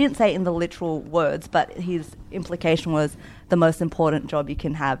the literal words, but his implication was the most important job you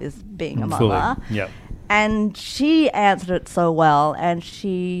can have is being a mother. Yeah. And she answered it so well, and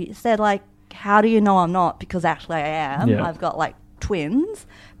she said, like, how do you know I'm not? Because actually I am. Yeah. I've got like twins,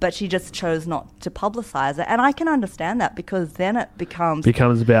 but she just chose not to publicize it. And I can understand that, because then it becomes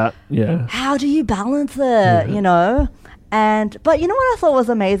about how do you balance it, you know? But you know what I thought was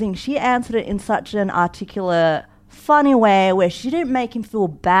amazing? She answered it in such an articulate, funny way, where she didn't make him feel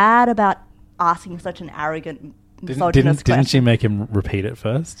bad about asking such an arrogant, misogynist question. Didn't she make him repeat it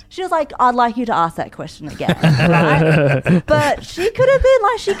first? She was like, I'd like you to ask that question again, right? But she could have been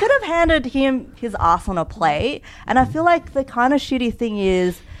like, she could have handed him his ass on a plate. And I feel like the kind of shitty thing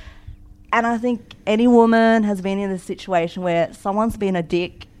is, and I think any woman has been in this situation where someone's been a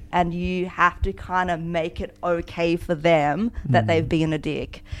dick and you have to kind of make it okay for them that they've been a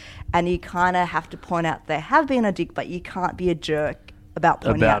dick. And you kind of have to point out they have been a dick, but you can't be a jerk about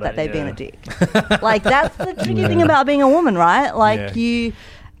pointing out that they've been a dick. Like, that's the tricky thing about being a woman, right? Like,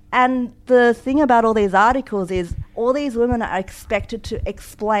 and the thing about all these articles is all these women are expected to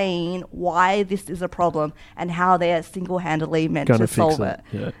explain why this is a problem and how they're single-handedly meant to solve it.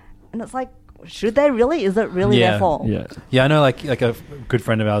 Yeah. And it's like, should they really? Is it really their fault? Yeah, I know, like a good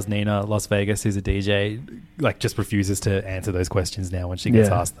friend of ours, Nina, Las Vegas, who's a DJ, like, just refuses to answer those questions now when she gets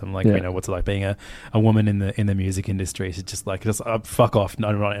asked them. Like, you know, what's it like being a woman in the music industry? She's just like, fuck off. No,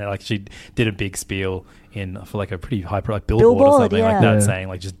 like, she did a big spiel for like a pretty high, like Billboard or something like that, saying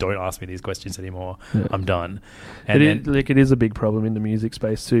like, just don't ask me these questions anymore. I'm done. And it is a big problem in the music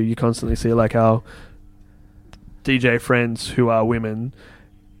space too. You constantly see like our DJ friends who are women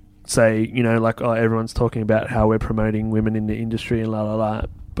say, you know, like, oh, everyone's talking about how we're promoting women in the industry and la la la,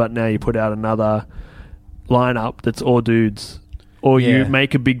 but now you put out another lineup that's all dudes, or you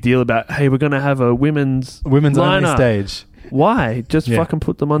make a big deal about, hey, we're going to have a women's only stage. Why? Just fucking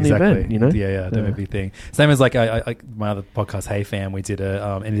put them on the event, you know? That would be the thing. Same as like my other podcast, Hey Fam, we did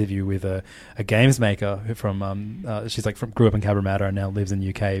a interview with a games maker who she's like grew up in Cabramatta and now lives in the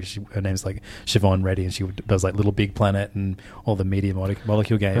UK. Her name's like Siobhan Reddy, and she does like Little Big Planet and all the media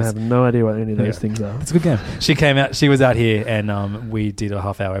molecule games. I have no idea what any of those things are. It's a good game. She was out here, and we did a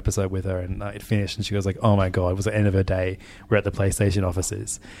half-hour episode with her, and it finished, and she was like, oh my God, it was the end of her day. We're at the PlayStation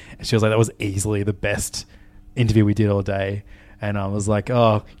offices. And she was like, that was easily the best interview we did all day. And I was like,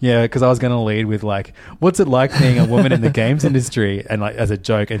 oh, yeah, because I was going to lead with, like, what's it like being a woman in the games industry? And, like, as a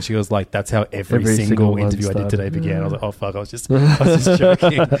joke. And she was like, that's how every single interview I did today began. I was like, oh, fuck, I was just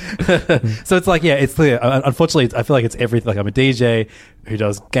joking. So it's like, yeah, it's clear. Unfortunately, I feel like it's everything. Like, I'm a DJ who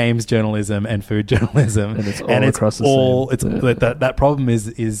does games journalism and food journalism. And it's all across the same. That problem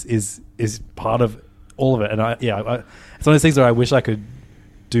is part of all of it. And it's one of those things where I wish I could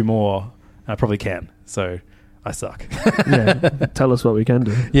do more. And I probably can. So I suck. Yeah, tell us what we can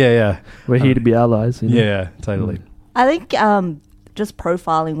do. Yeah. We're here to be allies. You know? Yeah, totally. I think just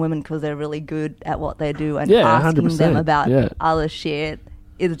profiling women because they're really good at what they do and asking 100%. them about other shit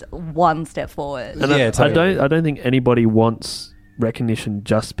is one step forward. And I don't think anybody wants recognition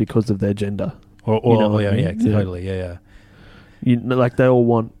just because of their gender. Totally. Like they all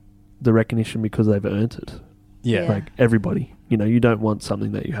want the recognition because they've earned it. Yeah. Like everybody. You don't want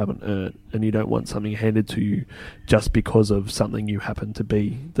something that you haven't earned, and you don't want something handed to you just because of something you happen to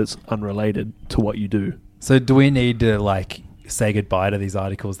be that's unrelated to what you do. So do we need to, like, say goodbye to these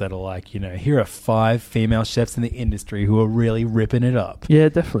articles that are like, here are 5 female chefs in the industry who are really ripping it up? Yeah,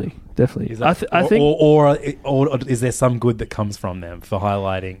 definitely. I think, or is there some good that comes from them for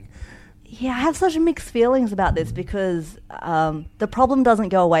highlighting? Yeah, I have such mixed feelings about this because the problem doesn't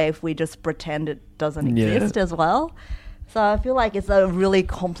go away if we just pretend it doesn't exist as well. So I feel like it's a really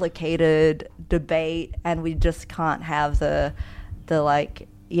complicated debate, and we just can't have the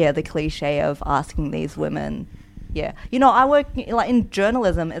cliche of asking these women. Yeah, I work in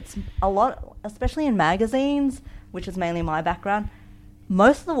journalism. It's a lot, especially in magazines, which is mainly my background.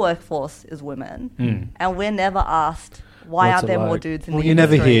 Most of the workforce is women, and we're never asked why aren't there more dudes in the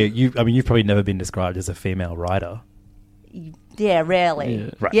industry. Never hear you've probably never been described as a female writer. Yeah, rarely. Yeah,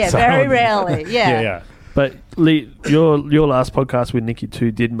 right. Yeah, very rarely. Yeah. But Lee, your last podcast with Nikki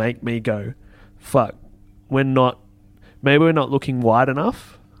too did make me go, fuck, maybe we're not looking wide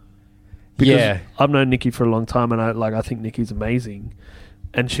enough. Because I've known Nikki for a long time, and I think Nikki's amazing,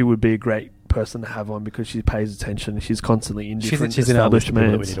 and she would be a great person to have on because she pays attention. She's constantly in different she's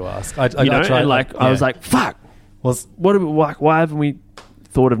establishments. That we need to ask. I was like, fuck. Why haven't we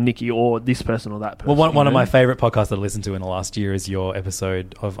thought of Nikki or this person or that person? Well, one of my favourite podcasts that I listened to in the last year is your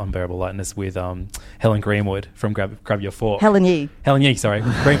episode of Unbearable Lightness with Helen Greenwood from Grab Your Fork. Helen Yee, sorry.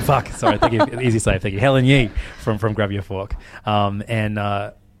 Sorry, thank you. Easy save, thank you. Helen Yee from Grab Your Fork.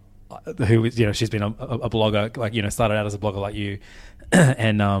 Who she's been a blogger, like, started out as a blogger like you.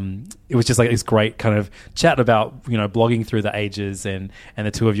 And it was just like this great kind of chat about blogging through the ages and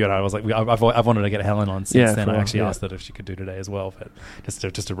the two of you, and I was like, I've wanted to get Helen on since then. I actually asked that if she could do today as well, but just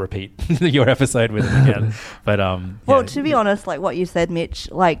to repeat your episode with him again. But to be honest, like what you said, Mitch,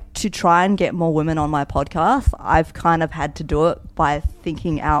 like to try and get more women on my podcast, I've kind of had to do it by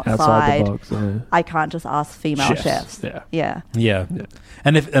thinking outside the box. Yeah. I can't just ask female chefs. Yeah.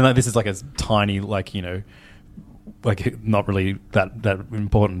 And this is like a tiny, like not really that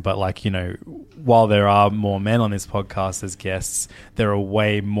important, but while there are more men on this podcast as guests, there are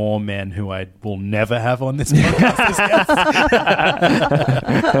way more men who I will never have on this podcast as guests.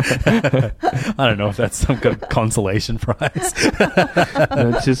 I don't know if that's some kind of consolation prize.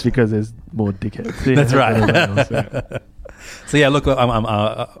 No, it's just because there's more dickheads. That's right. So yeah, look,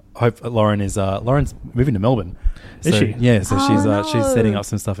 I hope Lauren's moving to Melbourne. Is she? Yeah, so she's setting up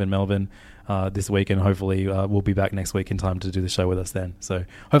some stuff in Melbourne this week, and hopefully we'll be back next week in time to do the show with us then. So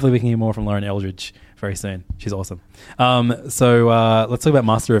hopefully we can hear more from Lauren Eldridge very soon. She's awesome. So let's talk about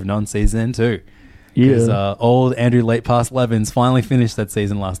Master of None season 2. Because old Andrew Late Past Levins finally finished that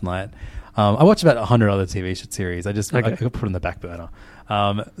season last night. I watched about 100 other TV series. I got put on the back burner.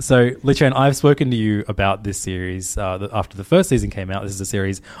 So, Tran, I've spoken to you about this series after the first season came out. This is a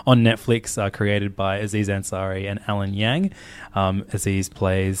series on Netflix created by Aziz Ansari and Alan Yang. Aziz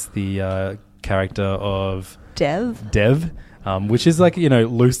plays the character of Dev, which is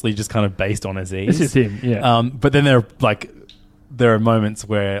loosely just kind of based on Aziz. This is him, yeah. But then there are moments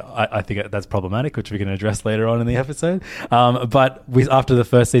where I think that's problematic, which we can address later on in the episode. But after the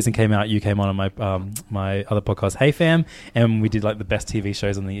first season came out, you came on my my other podcast, Hey Fam, and we did the best TV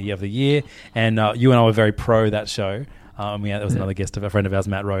shows of the year. And you and I were very pro that show. There was another guest, a friend of ours,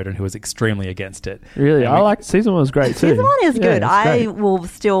 Matt Roden, who was extremely against it. Really? I like season 1 was great too. Season 1 is good. I will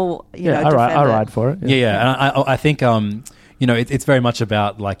still, defend I ride for it. Yeah. And I think, it's very much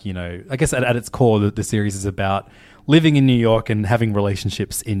about I guess at its core, the series is about living in New York and having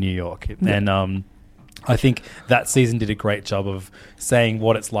relationships in New York. Yeah. And I think that season did a great job of saying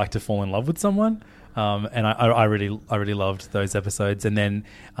what it's like to fall in love with someone. And I really loved those episodes. And then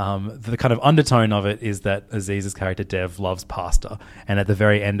the kind of undertone of it is that Aziz's character Dev loves pasta, and at the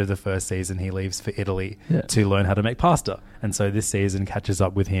very end of the first season, he leaves for Italy to learn how to make pasta. And so this season catches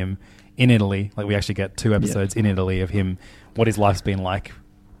up with him in Italy. Like, we actually get 2 episodes in Italy of him, what his life's been like.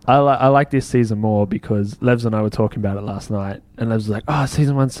 I like this season more because Levs and I were talking about it last night, and Levs was like, "Oh,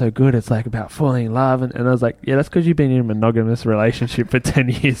 season 1's so good. It's like about falling in love," and I was like, "Yeah, that's because you've been in a monogamous relationship for 10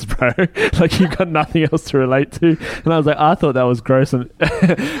 years, bro. Like, you've got nothing else to relate to." And I was like, "I thought that was gross, and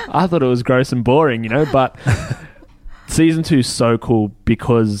I thought it was gross and boring, you know." But season 2 is so cool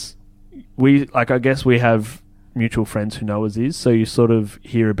because I guess we have mutual friends who know Aziz, so you sort of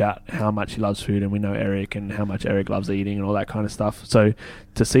hear about how much he loves food, and we know Eric and how much Eric loves eating and all that kind of stuff. So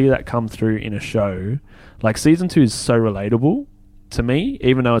to see that come through in a show, like, season 2 is so relatable to me,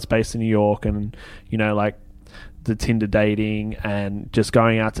 even though it's based in New York, and, you know, like, the Tinder dating and just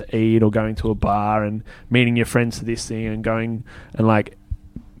going out to eat or going to a bar and meeting your friends to this thing and going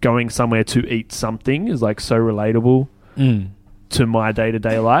somewhere to eat something is, like, so relatable to my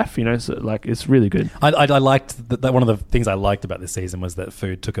day-to-day life, you know. So, like, it's really good. I liked that one of the things I liked about this season was that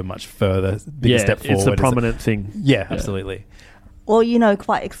food took a much bigger step forward. It's a prominent thing. Yeah, absolutely. Well, you know,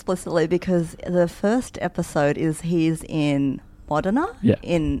 quite explicitly, because the first episode is he's in Modena,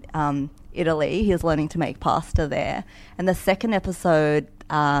 in Italy. He's learning to make pasta there. And the second episode,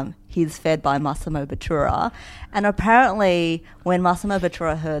 he's fed by Massimo Bottura. And apparently, when Massimo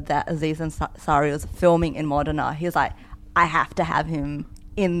Bottura heard that Aziz Ansari was filming in Modena, he was like, I have to have him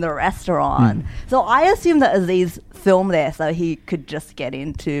in the restaurant. So I assume that Aziz filmed there so he could just get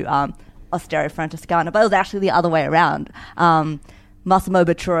into Osteria Francescana, but it was actually the other way around. Massimo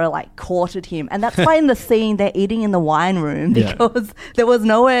Bottura, like, courted him, and that's why in the scene they're eating in the wine room, because there was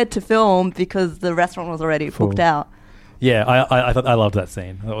nowhere to film because the restaurant was already booked out. Yeah, I thought I loved that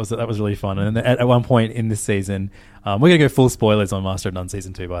scene. That was really fun. And at one point in this season, we're going to go full spoilers on Master of None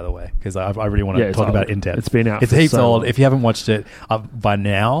season 2, by the way, because I really want to talk about it in depth. It's been out. It's heaps old. If you haven't watched it by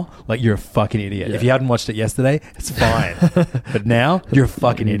now, like, you're a fucking idiot. Yeah. If you hadn't watched it yesterday, it's fine. But now you're a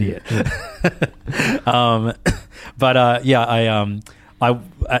fucking idiot.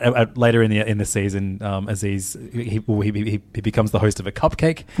 Later in the season, Aziz he becomes the host of a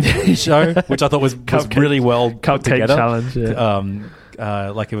cupcake show, which I thought was really well put together. Challenge, yeah.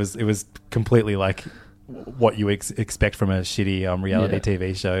 Like, it was completely like what you expect from a shitty reality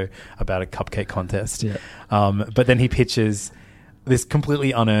TV show about a cupcake contest. Yeah. But then he pitches this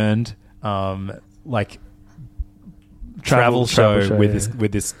completely unearned like travel show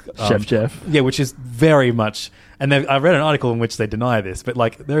with this Chef Jeff. Yeah, which is very much. And I read an article in which they deny this, but,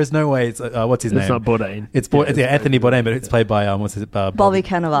 like, there is no way it's what's his name? It's not Bourdain. It's Anthony Bourdain, but it's played by Bobby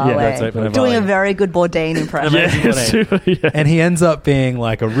Cannavale. Yeah, that's right, Cannavale. Doing a very good Bourdain impression. And he ends up being,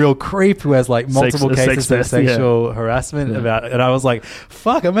 like, a real creep who has, like, multiple cases of sexual harassment about it. And I was like,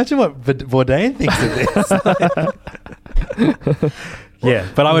 fuck, imagine what Bourdain thinks of this. Yeah,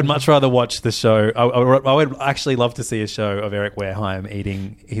 but I would much rather watch the show. I would actually love to see a show of Eric Wareheim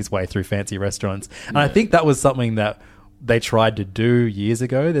eating his way through fancy restaurants. And I think that was something that they tried to do years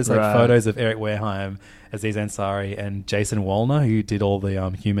ago. There's, like, photos of Eric Wareheim, Aziz Ansari, and Jason Wallner, who did all the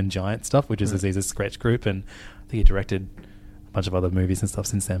Human Giant stuff, which is Aziz's sketch group. And I think he directed a bunch of other movies and stuff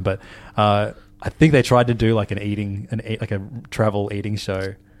since then. But I think they tried to do, like, like a travel eating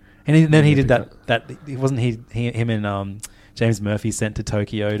show. And then he did that. Wasn't him and James Murphy sent to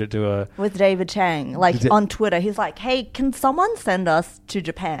Tokyo to do with David Chang, like, on Twitter. He's like, hey, can someone send us to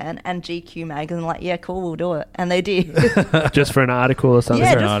Japan? And GQ magazine, like, yeah, cool, we'll do it. And they did. Just for an article or something?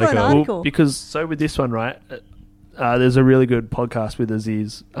 Yeah, just for an article. Well, because, so with this one, right, there's a really good podcast with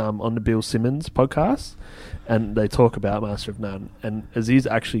Aziz on the Bill Simmons podcast, and they talk about Master of None. And Aziz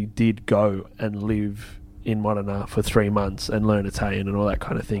actually did go and live in Modena for 3 months and learn Italian and all that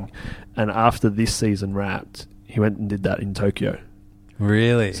kind of thing. And after this season wrapped, he went and did that in Tokyo.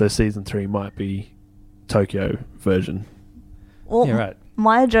 Really? So season 3 might be Tokyo version. Well, yeah, right.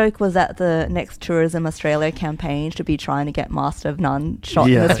 My joke was that the next Tourism Australia campaign should be trying to get Master of None shot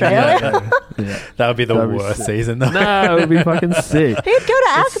in Australia. That would be the worst season, though. No, it would be fucking sick. He'd go to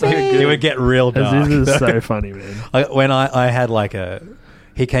Acme. It would get real dark. This is so funny, man. When I had, like,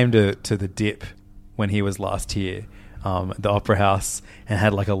 he came to the Dip when he was last here, at the Opera House, and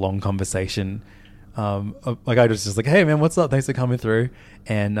had, like, a long conversation. Like, I was just like, hey man, what's up, thanks for coming through.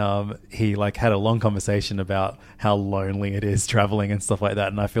 And he, like, had a long conversation about how lonely it is traveling and stuff like that.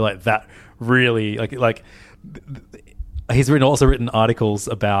 And I feel like that really like he's also written articles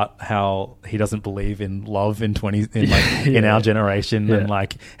about how he doesn't believe in love in in our generation, and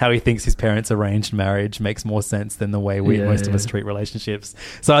like how he thinks his parents' arranged marriage makes more sense than the way most of us treat relationships.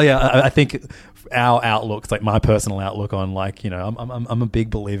 So I think our outlooks, like my personal outlook on, like, you know, I'm a big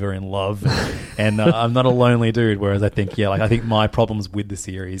believer in love, and I'm not a lonely dude. Whereas I think I think my problems with the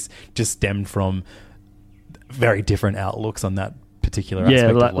series just stemmed from very different outlooks on that particular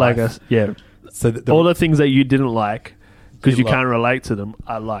aspect of life. So all the things that you didn't like, because you can't relate to them,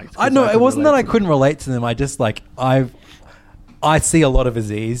 I liked. I know, it wasn't that I couldn't relate to them. I just, like, I see a lot of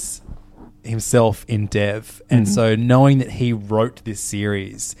Aziz himself in Dev. And so knowing that he wrote this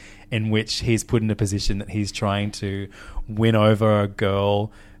series in which he's put in a position that he's trying to win over a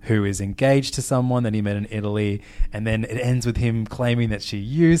girl who is engaged to someone that he met in Italy, and then it ends with him claiming that she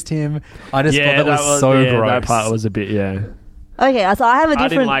used him. I just thought that was so gross. That part was a bit, Okay, so I have a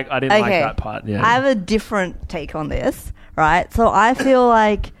different... I didn't like that part, I have a different take on this, right? So I feel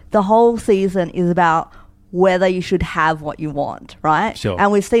like the whole season is about whether you should have what you want, right? Sure.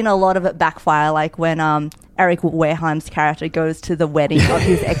 And we've seen a lot of it backfire, like when Eric Wareheim's character goes to the wedding of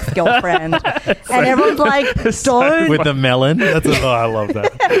his ex-girlfriend, and everyone's like, don't... With the melon? I love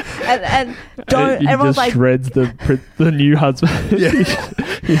that. and don't... Everyone's just like... shreds the new husband.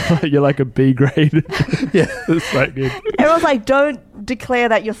 You're like a B grade. It's so good. Everyone's like, don't declare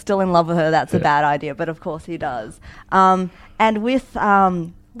that you're still in love with her. That's a bad idea. But of course he does. And with...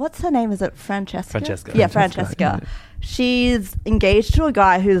 what's her name? Is it Francesca? Francesca. Yeah, Francesca. She's engaged to a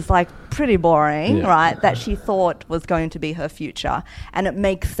guy who's like pretty boring, right? That she thought was going to be her future. And it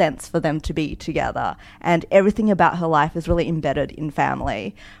makes sense for them to be together. And everything about her life is really embedded in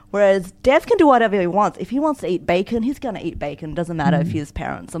family. Whereas Dev can do whatever he wants. If he wants to eat bacon, he's going to eat bacon. Doesn't matter if his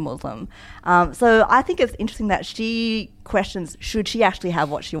parents are Muslim. So I think it's interesting that she questions, should she actually have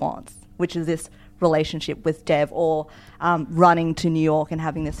what she wants? Which is this relationship with Dev, or running to New York and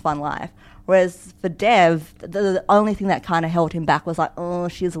having this fun life. Whereas for Dev, the only thing that kind of held him back was like, oh,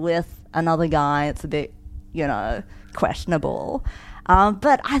 she's with another guy. It's a bit, questionable.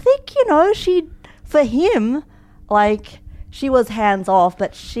 But I think, for him, like, she was hands off,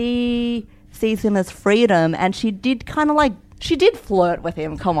 but she sees him as freedom, and she did she did flirt with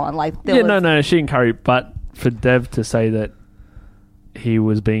him. Come on, like, no, she encouraged, but for Dev to say that he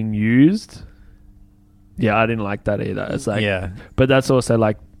was being used, I didn't like that either. It's like, but that's also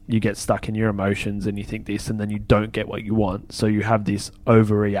like, you get stuck in your emotions and you think this, and then you don't get what you want, so you have this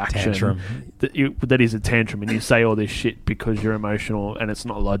overreaction tantrum that is a tantrum, and you say all this shit because you're emotional and it's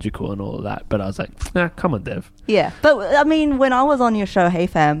not logical and all of that. But I was like, come on, Dev. But I mean, when I was on your show, Hey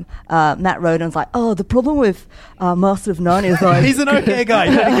Fam, Matt Rodin's like, oh, the problem with Master of None is like... He's an okay guy.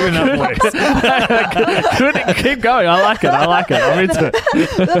 You don't give him that voice. Keep going. I like it. I'm into it.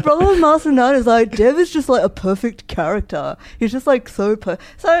 The problem with Master of None is like, Dev is just like a perfect character. He's just like so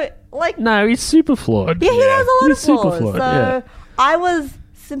like, no, he's super flawed. Yeah, he has a lot of super flaws. Flawed, so I was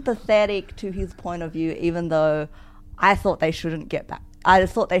sympathetic to his point of view, even though I thought they shouldn't get back. I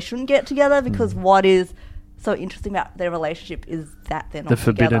just thought they shouldn't get together, because what is so interesting about their relationship is that they're not the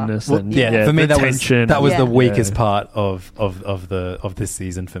together. forbiddenness. Well, and for me, that was the weakest Yeah. part of this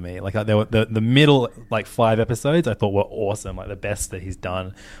season for me. Like, there were the middle, like, 5 episodes I thought were awesome, like the best that he's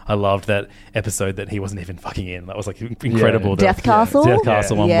done. I loved that episode that he wasn't even fucking in. That was like incredible. Death Castle? Death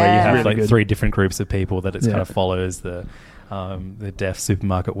Castle one, where you Yeah. have Really like good. 3 different groups of people that it kind of follows the deaf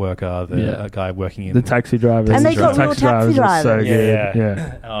supermarket worker, the guy working in the taxi drivers, And they got real taxi are so drivers. good.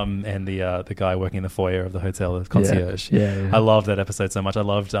 Yeah. And the guy working in the foyer of the hotel, the concierge. Yeah. I loved that episode so much. I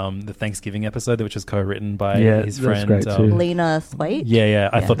loved the Thanksgiving episode, which was co-written by his that's friend. great too. Lena Swaite.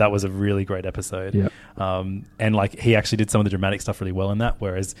 I thought that was a really great episode. Yeah. And like, he actually did some of the dramatic stuff really well in that,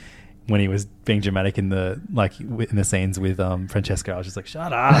 whereas when he was being dramatic in the scenes with Francesca, I was just like,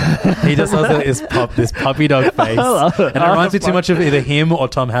 shut up. He just has this puppy dog face, and it reminds me too much of either him or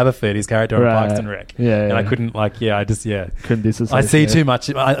Tom Haverford, his character on Parks and Rec. And I couldn't couldn't disassociate. I see too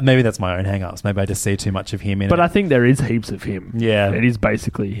much. Maybe that's my own hang-ups. Maybe I just see too much of him in But it. I think there is heaps of him. Yeah. It is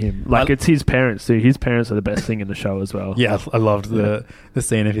basically him. Like, it's his parents too. His parents are the best thing in the show as well. Yeah, I loved the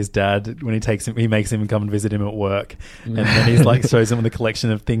scene of his dad when he makes him come and visit him at work, and then he's like, shows him the collection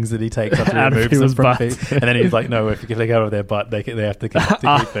of things that he takes after he Out of removes them people's from butts. people. And then he's like, no, if they go out of their butt, they have to keep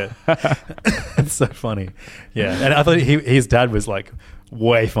it. It's so funny. Yeah, and I thought his dad was like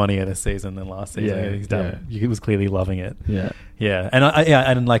way funnier this season than last season. Yeah, His dad, he was clearly loving it. Yeah. And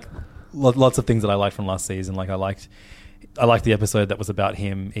and like lots of things that I liked from last season. Like, I liked the episode that was about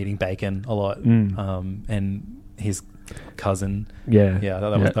him eating bacon a lot, and his cousin. Yeah.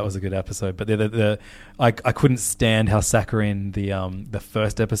 That was a good episode. But I couldn't stand how saccharine the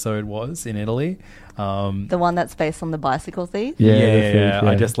first episode was in Italy. The one that's based on the bicycle thief. Yeah.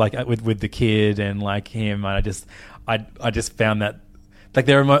 I just like with the kid and like him. And I just found that like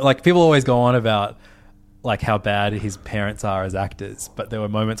there are like people always go on about like how bad his parents are as actors, but there were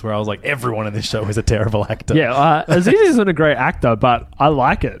moments where I was like, everyone in this show is a terrible actor. Yeah, Aziz isn't a great actor, but I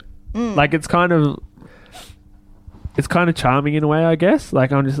like it. Like it's kind of charming in a way, I guess.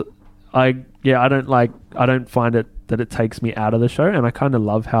 Like I don't find it that it takes me out of the show, and I kind of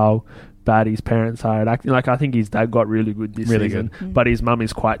love how bad his parents are at acting. Like I think his dad got really good this season, but his mum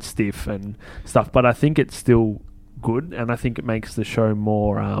is quite stiff and stuff. But I think it's still good, and I think it makes the show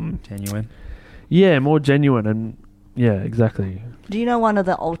more genuine. Yeah, more genuine, and yeah, exactly. Do you know one of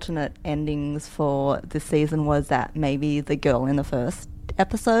the alternate endings for this season was that maybe the girl in the first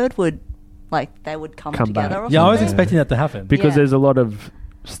episode would come together back. or something? Yeah, I was expecting that to happen. Because there's a lot of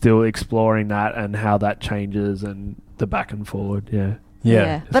still exploring that and how that changes and the back and forward, Yeah.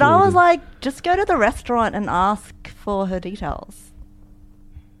 But really I was good. like, just go to the restaurant and ask for her details.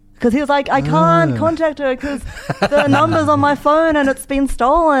 Because he was like, I can't contact her because the number's on my phone and it's been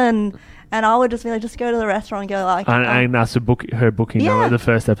stolen. And I would just be like, just go to the restaurant and go like... And ask her booking number the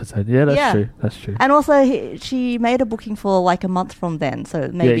first episode. Yeah, that's true. And also, she made a booking for like a month from then, so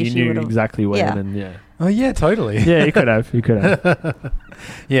maybe you she knew would have... exactly when and Oh, yeah, totally. Yeah, you could have.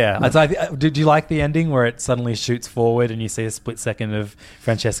 Yeah. Did you like the ending where it suddenly shoots forward and you see a split second of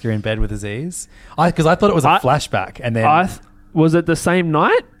Francesca in bed with Aziz? Because I thought it was a flashback, and then... was it the same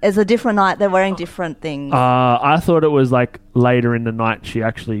night? It's a different night. They're wearing different things. I thought it was like later in the night she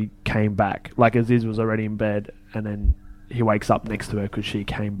actually came back. Like Aziz was already in bed and then he wakes up next to her because she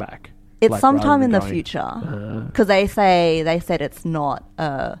came back. It's like, sometime in the future because they said it's not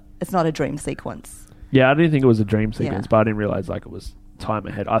a dream sequence. Yeah, I didn't think it was a dream sequence, but I didn't realize like it was time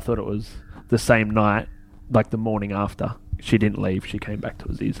ahead. I thought it was the same night, like the morning after. She didn't leave. She came back to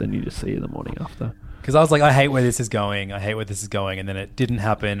Aziz and you just see her the morning after. Because I was like, I hate where this is going. And then it didn't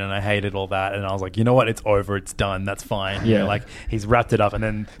happen and I hated all that. And I was like, you know what? It's over. It's done. That's fine. Yeah. You know, like he's wrapped it up and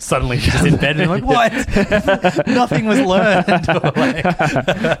then suddenly she's in bed and I'm like, what? Nothing was learned.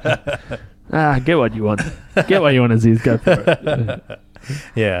 Get what you want. Get what you want, Aziz. Go for it.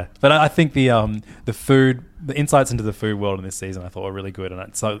 Yeah. But I think the food, the insights into the food world in this season I thought were really good. And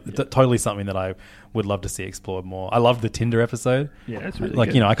it's totally something that I would love to see explored more. I loved the Tinder episode. Yeah, it's really like,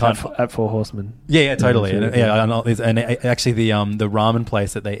 good. you know, I can't... At Four Horsemen. Yeah, totally. Really And actually the ramen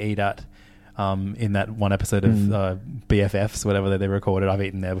place that they eat at in that one episode of BFFs, whatever they recorded, I've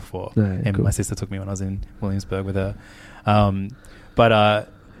eaten there before. Yeah, and cool. my sister took me when I was in Williamsburg with her.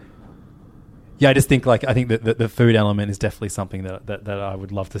 Yeah, I just think I think that the food element is definitely something that I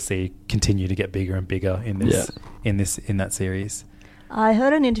would love to see continue to get bigger and bigger in that series. I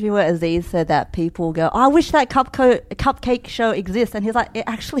heard an interview where Aziz said that people go, I wish that cupcake show exists, and he's like, it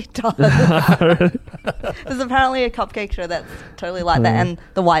actually does. There's apparently a cupcake show that's totally like that, and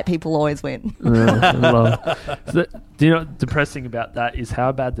the white people always win. Do you know what's depressing about that is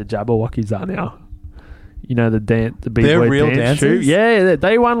how bad the Jabberwockies are now. You know, the B-boy real dance troupe? dancers? Yeah,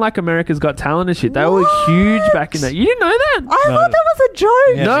 they won like America's Got Talent and shit. They were huge back in that. You didn't know that? I thought that was a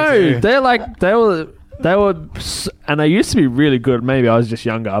joke. Yeah, they were, and they used to be really good. Maybe I was just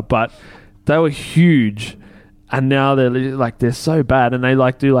younger, but they were huge. And now they're so bad, and they do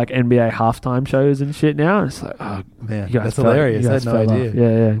NBA halftime shows and shit now. It's like, oh man, that's hilarious. I had no idea.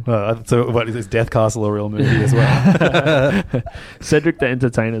 Yeah. Well, so what is this, Death Castle a real movie as well? Cedric the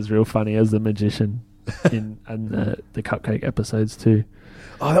Entertainer is real funny as the magician in the Cupcake episodes too.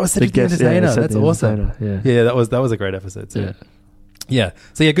 Oh, that was Cedric the Entertainer. That's awesome. Yeah, that was a great episode too. Yeah.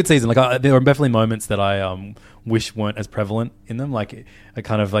 So yeah, good season. There were definitely moments that I wish weren't as prevalent in them. Like I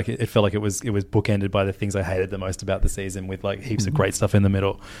kind of it felt like it was bookended by the things I hated the most about the season, with heaps of great stuff in the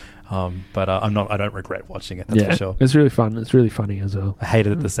middle. But I don't regret watching it. That's for sure. It's really fun. It's really funny as well. I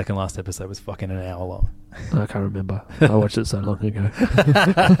hated that the second last episode was fucking an hour long. I can't remember. I watched it so long ago.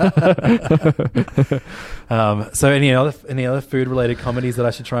 So any other food related comedies that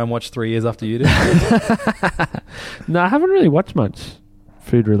I should try and watch 3 years after you do? No, I haven't really watched much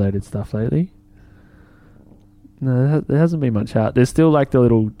food related stuff lately. No, there hasn't been much out. There's still the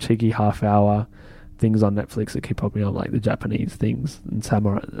little cheeky half-hour things on Netflix that keep popping up, like the Japanese things and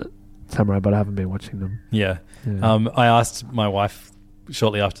samurai, but I haven't been watching them. Yeah. I asked my wife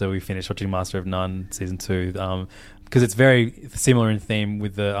shortly after we finished watching Master of None season 2, because it's very similar in theme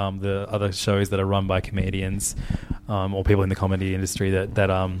with the other shows that are run by comedians or people in the comedy industry that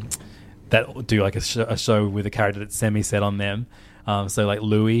do a show with a character that's semi set on them. So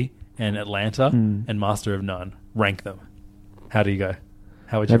Louis and Atlanta and Master of None. rank them, how do you go?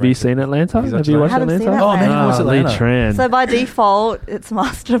 How would you Have rank you them? seen Atlanta? Have Have you you watched watched Haven't Atlanta? seen Oh, man, you watched Lee Atlanta. Tran. So by default, it's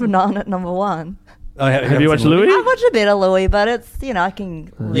Master of None at number 1. Oh, Have you watched Louis? I watch a bit of Louis, but it's, I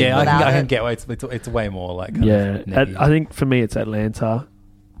can live Yeah, without I can it. get why it's way more like kind Yeah, of necky. I think for me it's Atlanta,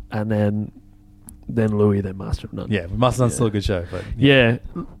 and then Louis, then Master of None. Yeah, Master of None's still a good show, but Yeah,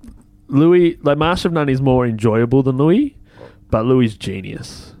 Louis, like Master of None is more enjoyable than Louis, but Louis is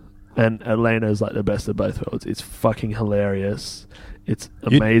genius, and Atlanta is like the best of both worlds. It's fucking hilarious. It's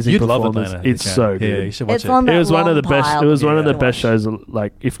amazing You'd love performance. Atlanta. It's so good. Yeah, you should watch It's it. on It that was one of the long best. pile It was one of to the best watch. shows,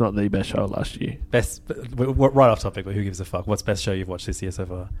 like if not the best show last year. Best, right off topic, but who gives a fuck? What's best show you've watched this year so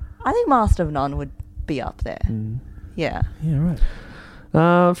far? I think Master of None would be up there. Yeah. Yeah,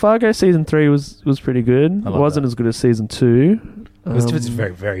 right. Fargo season 3 was pretty good. It love wasn't that. as good as season 2. It's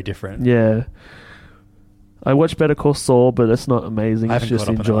very, very different. Yeah. I watched Better Call Saul, but it's not amazing. I It's haven't just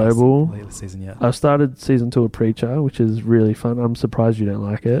caught up on enjoyable. the latest season yet. I've started season 2 of Preacher, which is really fun. I'm surprised you don't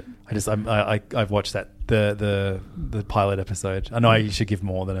like it. I've watched that the pilot episode. I know you should give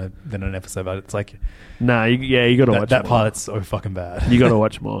more than an episode, but it's like Nah, you got to watch that more. pilot's so fucking bad. You got to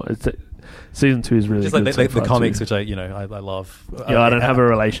watch more. Season 2 is really Just good. like so the far comics, too. which I love. Yeah, I don't have a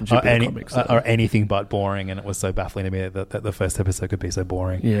relationship with the comics. Are anything but boring, and it was so baffling to me that the first episode could be so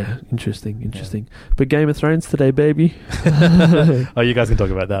boring. Yeah, interesting. But Game of Thrones today, baby. Oh, you guys can talk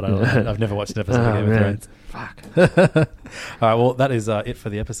about that. I've never watched an episode of Game of Thrones. Fuck. All right, well, that is it for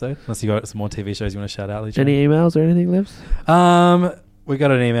the episode. Unless you got some more TV shows you want to shout out, Lee. Any emails or anything, Livs? We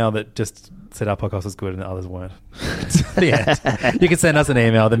got an email that just said our podcast was good and the others weren't. The end. You can send us an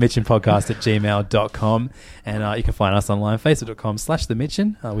email, themitchenpodcast@gmail.com, and you can find us online,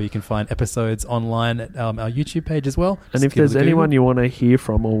 facebook.com/themitchen, where you can find episodes online at our YouTube page as well. And Just if give us there's a anyone Google. you want to hear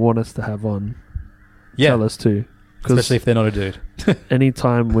from or want us to have on, tell us too. Especially if they're not a dude.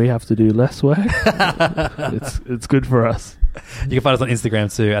 Anytime we have to do less work, it's good for us. You can find us on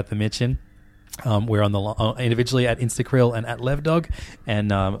Instagram too, at themitchen. We're on the individually at Instacrill and at Levdog, and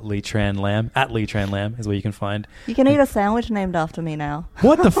Lee Tran Lamb at Lee Tran Lamb is where you can find. You can eat a sandwich named after me now.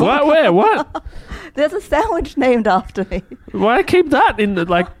 What the fuck? What? Where? What? There's a sandwich named after me. Why keep that in the,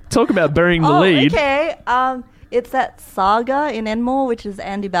 talk about burying the lead? Okay. It's at Saga in Enmore, which is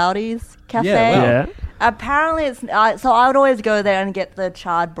Andy Bowdy's cafe. Yeah, wow. Yeah. Apparently, it's so I would always go there and get the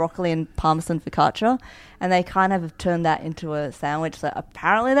charred broccoli and parmesan focaccia, and they kind of have turned that into a sandwich. So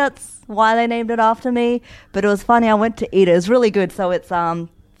apparently, that's why they named it after me. But it was funny. I went to eat it. It was really good. So it's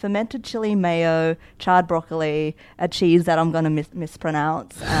fermented chili mayo, charred broccoli, a cheese that I'm going to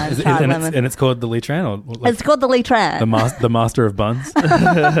mispronounce, and charred lemon. And it's called the Lee Tran, or It's called the Lee Tran. the master of buns. But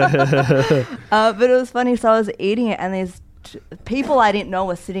it was funny. So I was eating it, and these people I didn't know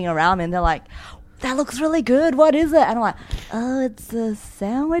were sitting around me, and they're like, "That looks really good. What is it?" And I'm like, "Oh, it's a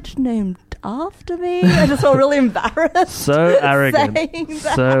sandwich named after me." I just felt really embarrassed. So arrogant. saying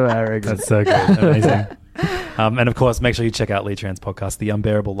that. So arrogant. That's so good. Amazing. And of course, make sure you check out Lee Tran's podcast, The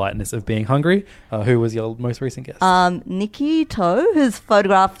Unbearable Lightness of Being Hungry. Who was your most recent guest? Nikki Toe, who's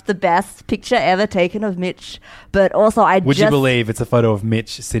photographed the best picture ever taken of Mitch. But also, Would you believe it's a photo of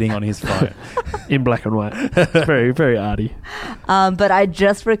Mitch sitting on his phone? In black and white. It's very, very arty. But I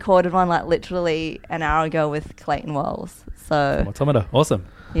just recorded one literally an hour ago with Clayton Wells. So Automata. Awesome.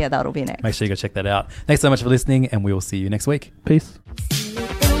 yeah, that'll be next. Make sure you go check that out. Thanks so much for listening, and we will see you next week. Peace.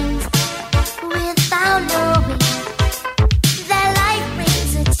 Without knowing that life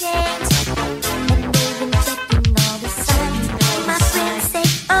brings a change, and they've been checking all the signs. My friends say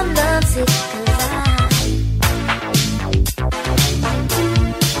I'm lovesick 'cause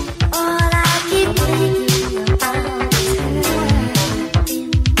all I keep thinking about is her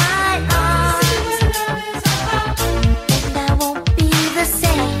in my arms, and I won't be the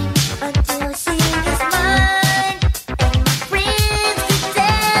same until she is mine. And my friends keep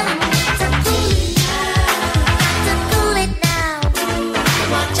telling me to cool it now.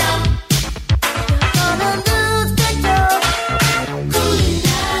 Watch out, you're gonna lose control. Cool it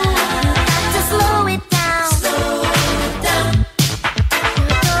down, got to slow it down.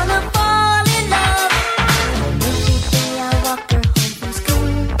 You're gonna fall in love. Every day I walk her home from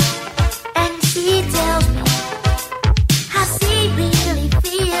school, and she tells me how she really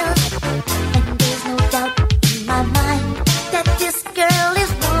feels. And there's no doubt in my mind that this girl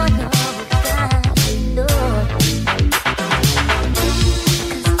is one of a kind. Oh.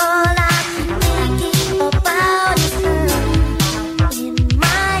 'Cause all I keep thinking about is her in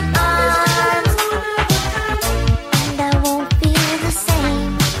my arms, and I won't feel the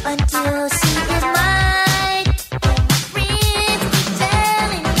same until she is mine. And my friends keep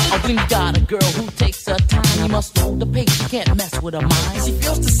telling me Oh, when you got a girl who takes her time, you must know the pace. You can't mess with her mind. She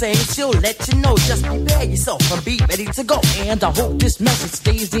feels the same, she'll let you know. Just prepare yourself and be ready to go. And I hope this message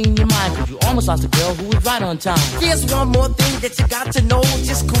stays in your mind, cause you almost lost a girl who was right on time. There's one more thing that you got to know.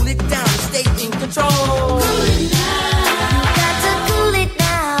 Just cool it down and stay in control. Cool it down. You got to cool it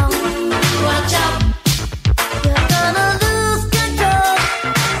down. Watch out. You're gonna lose control.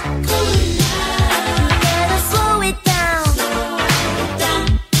 Cool it down. You better slow it down. Slow it down.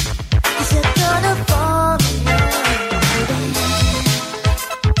 'Cause you're gonna fall in love.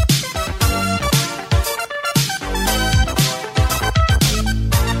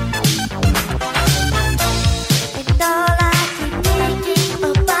 And all I keep thinking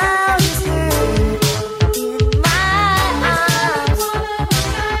about is her in my arms.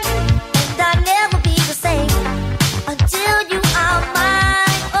 And I'll never be the same until you are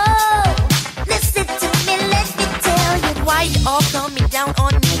mine. Oh, listen to me, let me tell you why you all coming down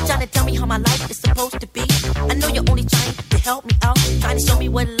on me, trying to tell me how my life is supposed to be. I know you're only trying to help me out, trying to show me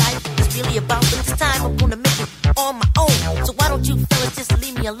what life is really about. But this time I'm gonna make it on my own. So why don't you fellas just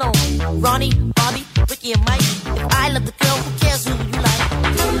leave me alone? Ronnie, Bobby, Ricky, and Mike. If I love the girl, who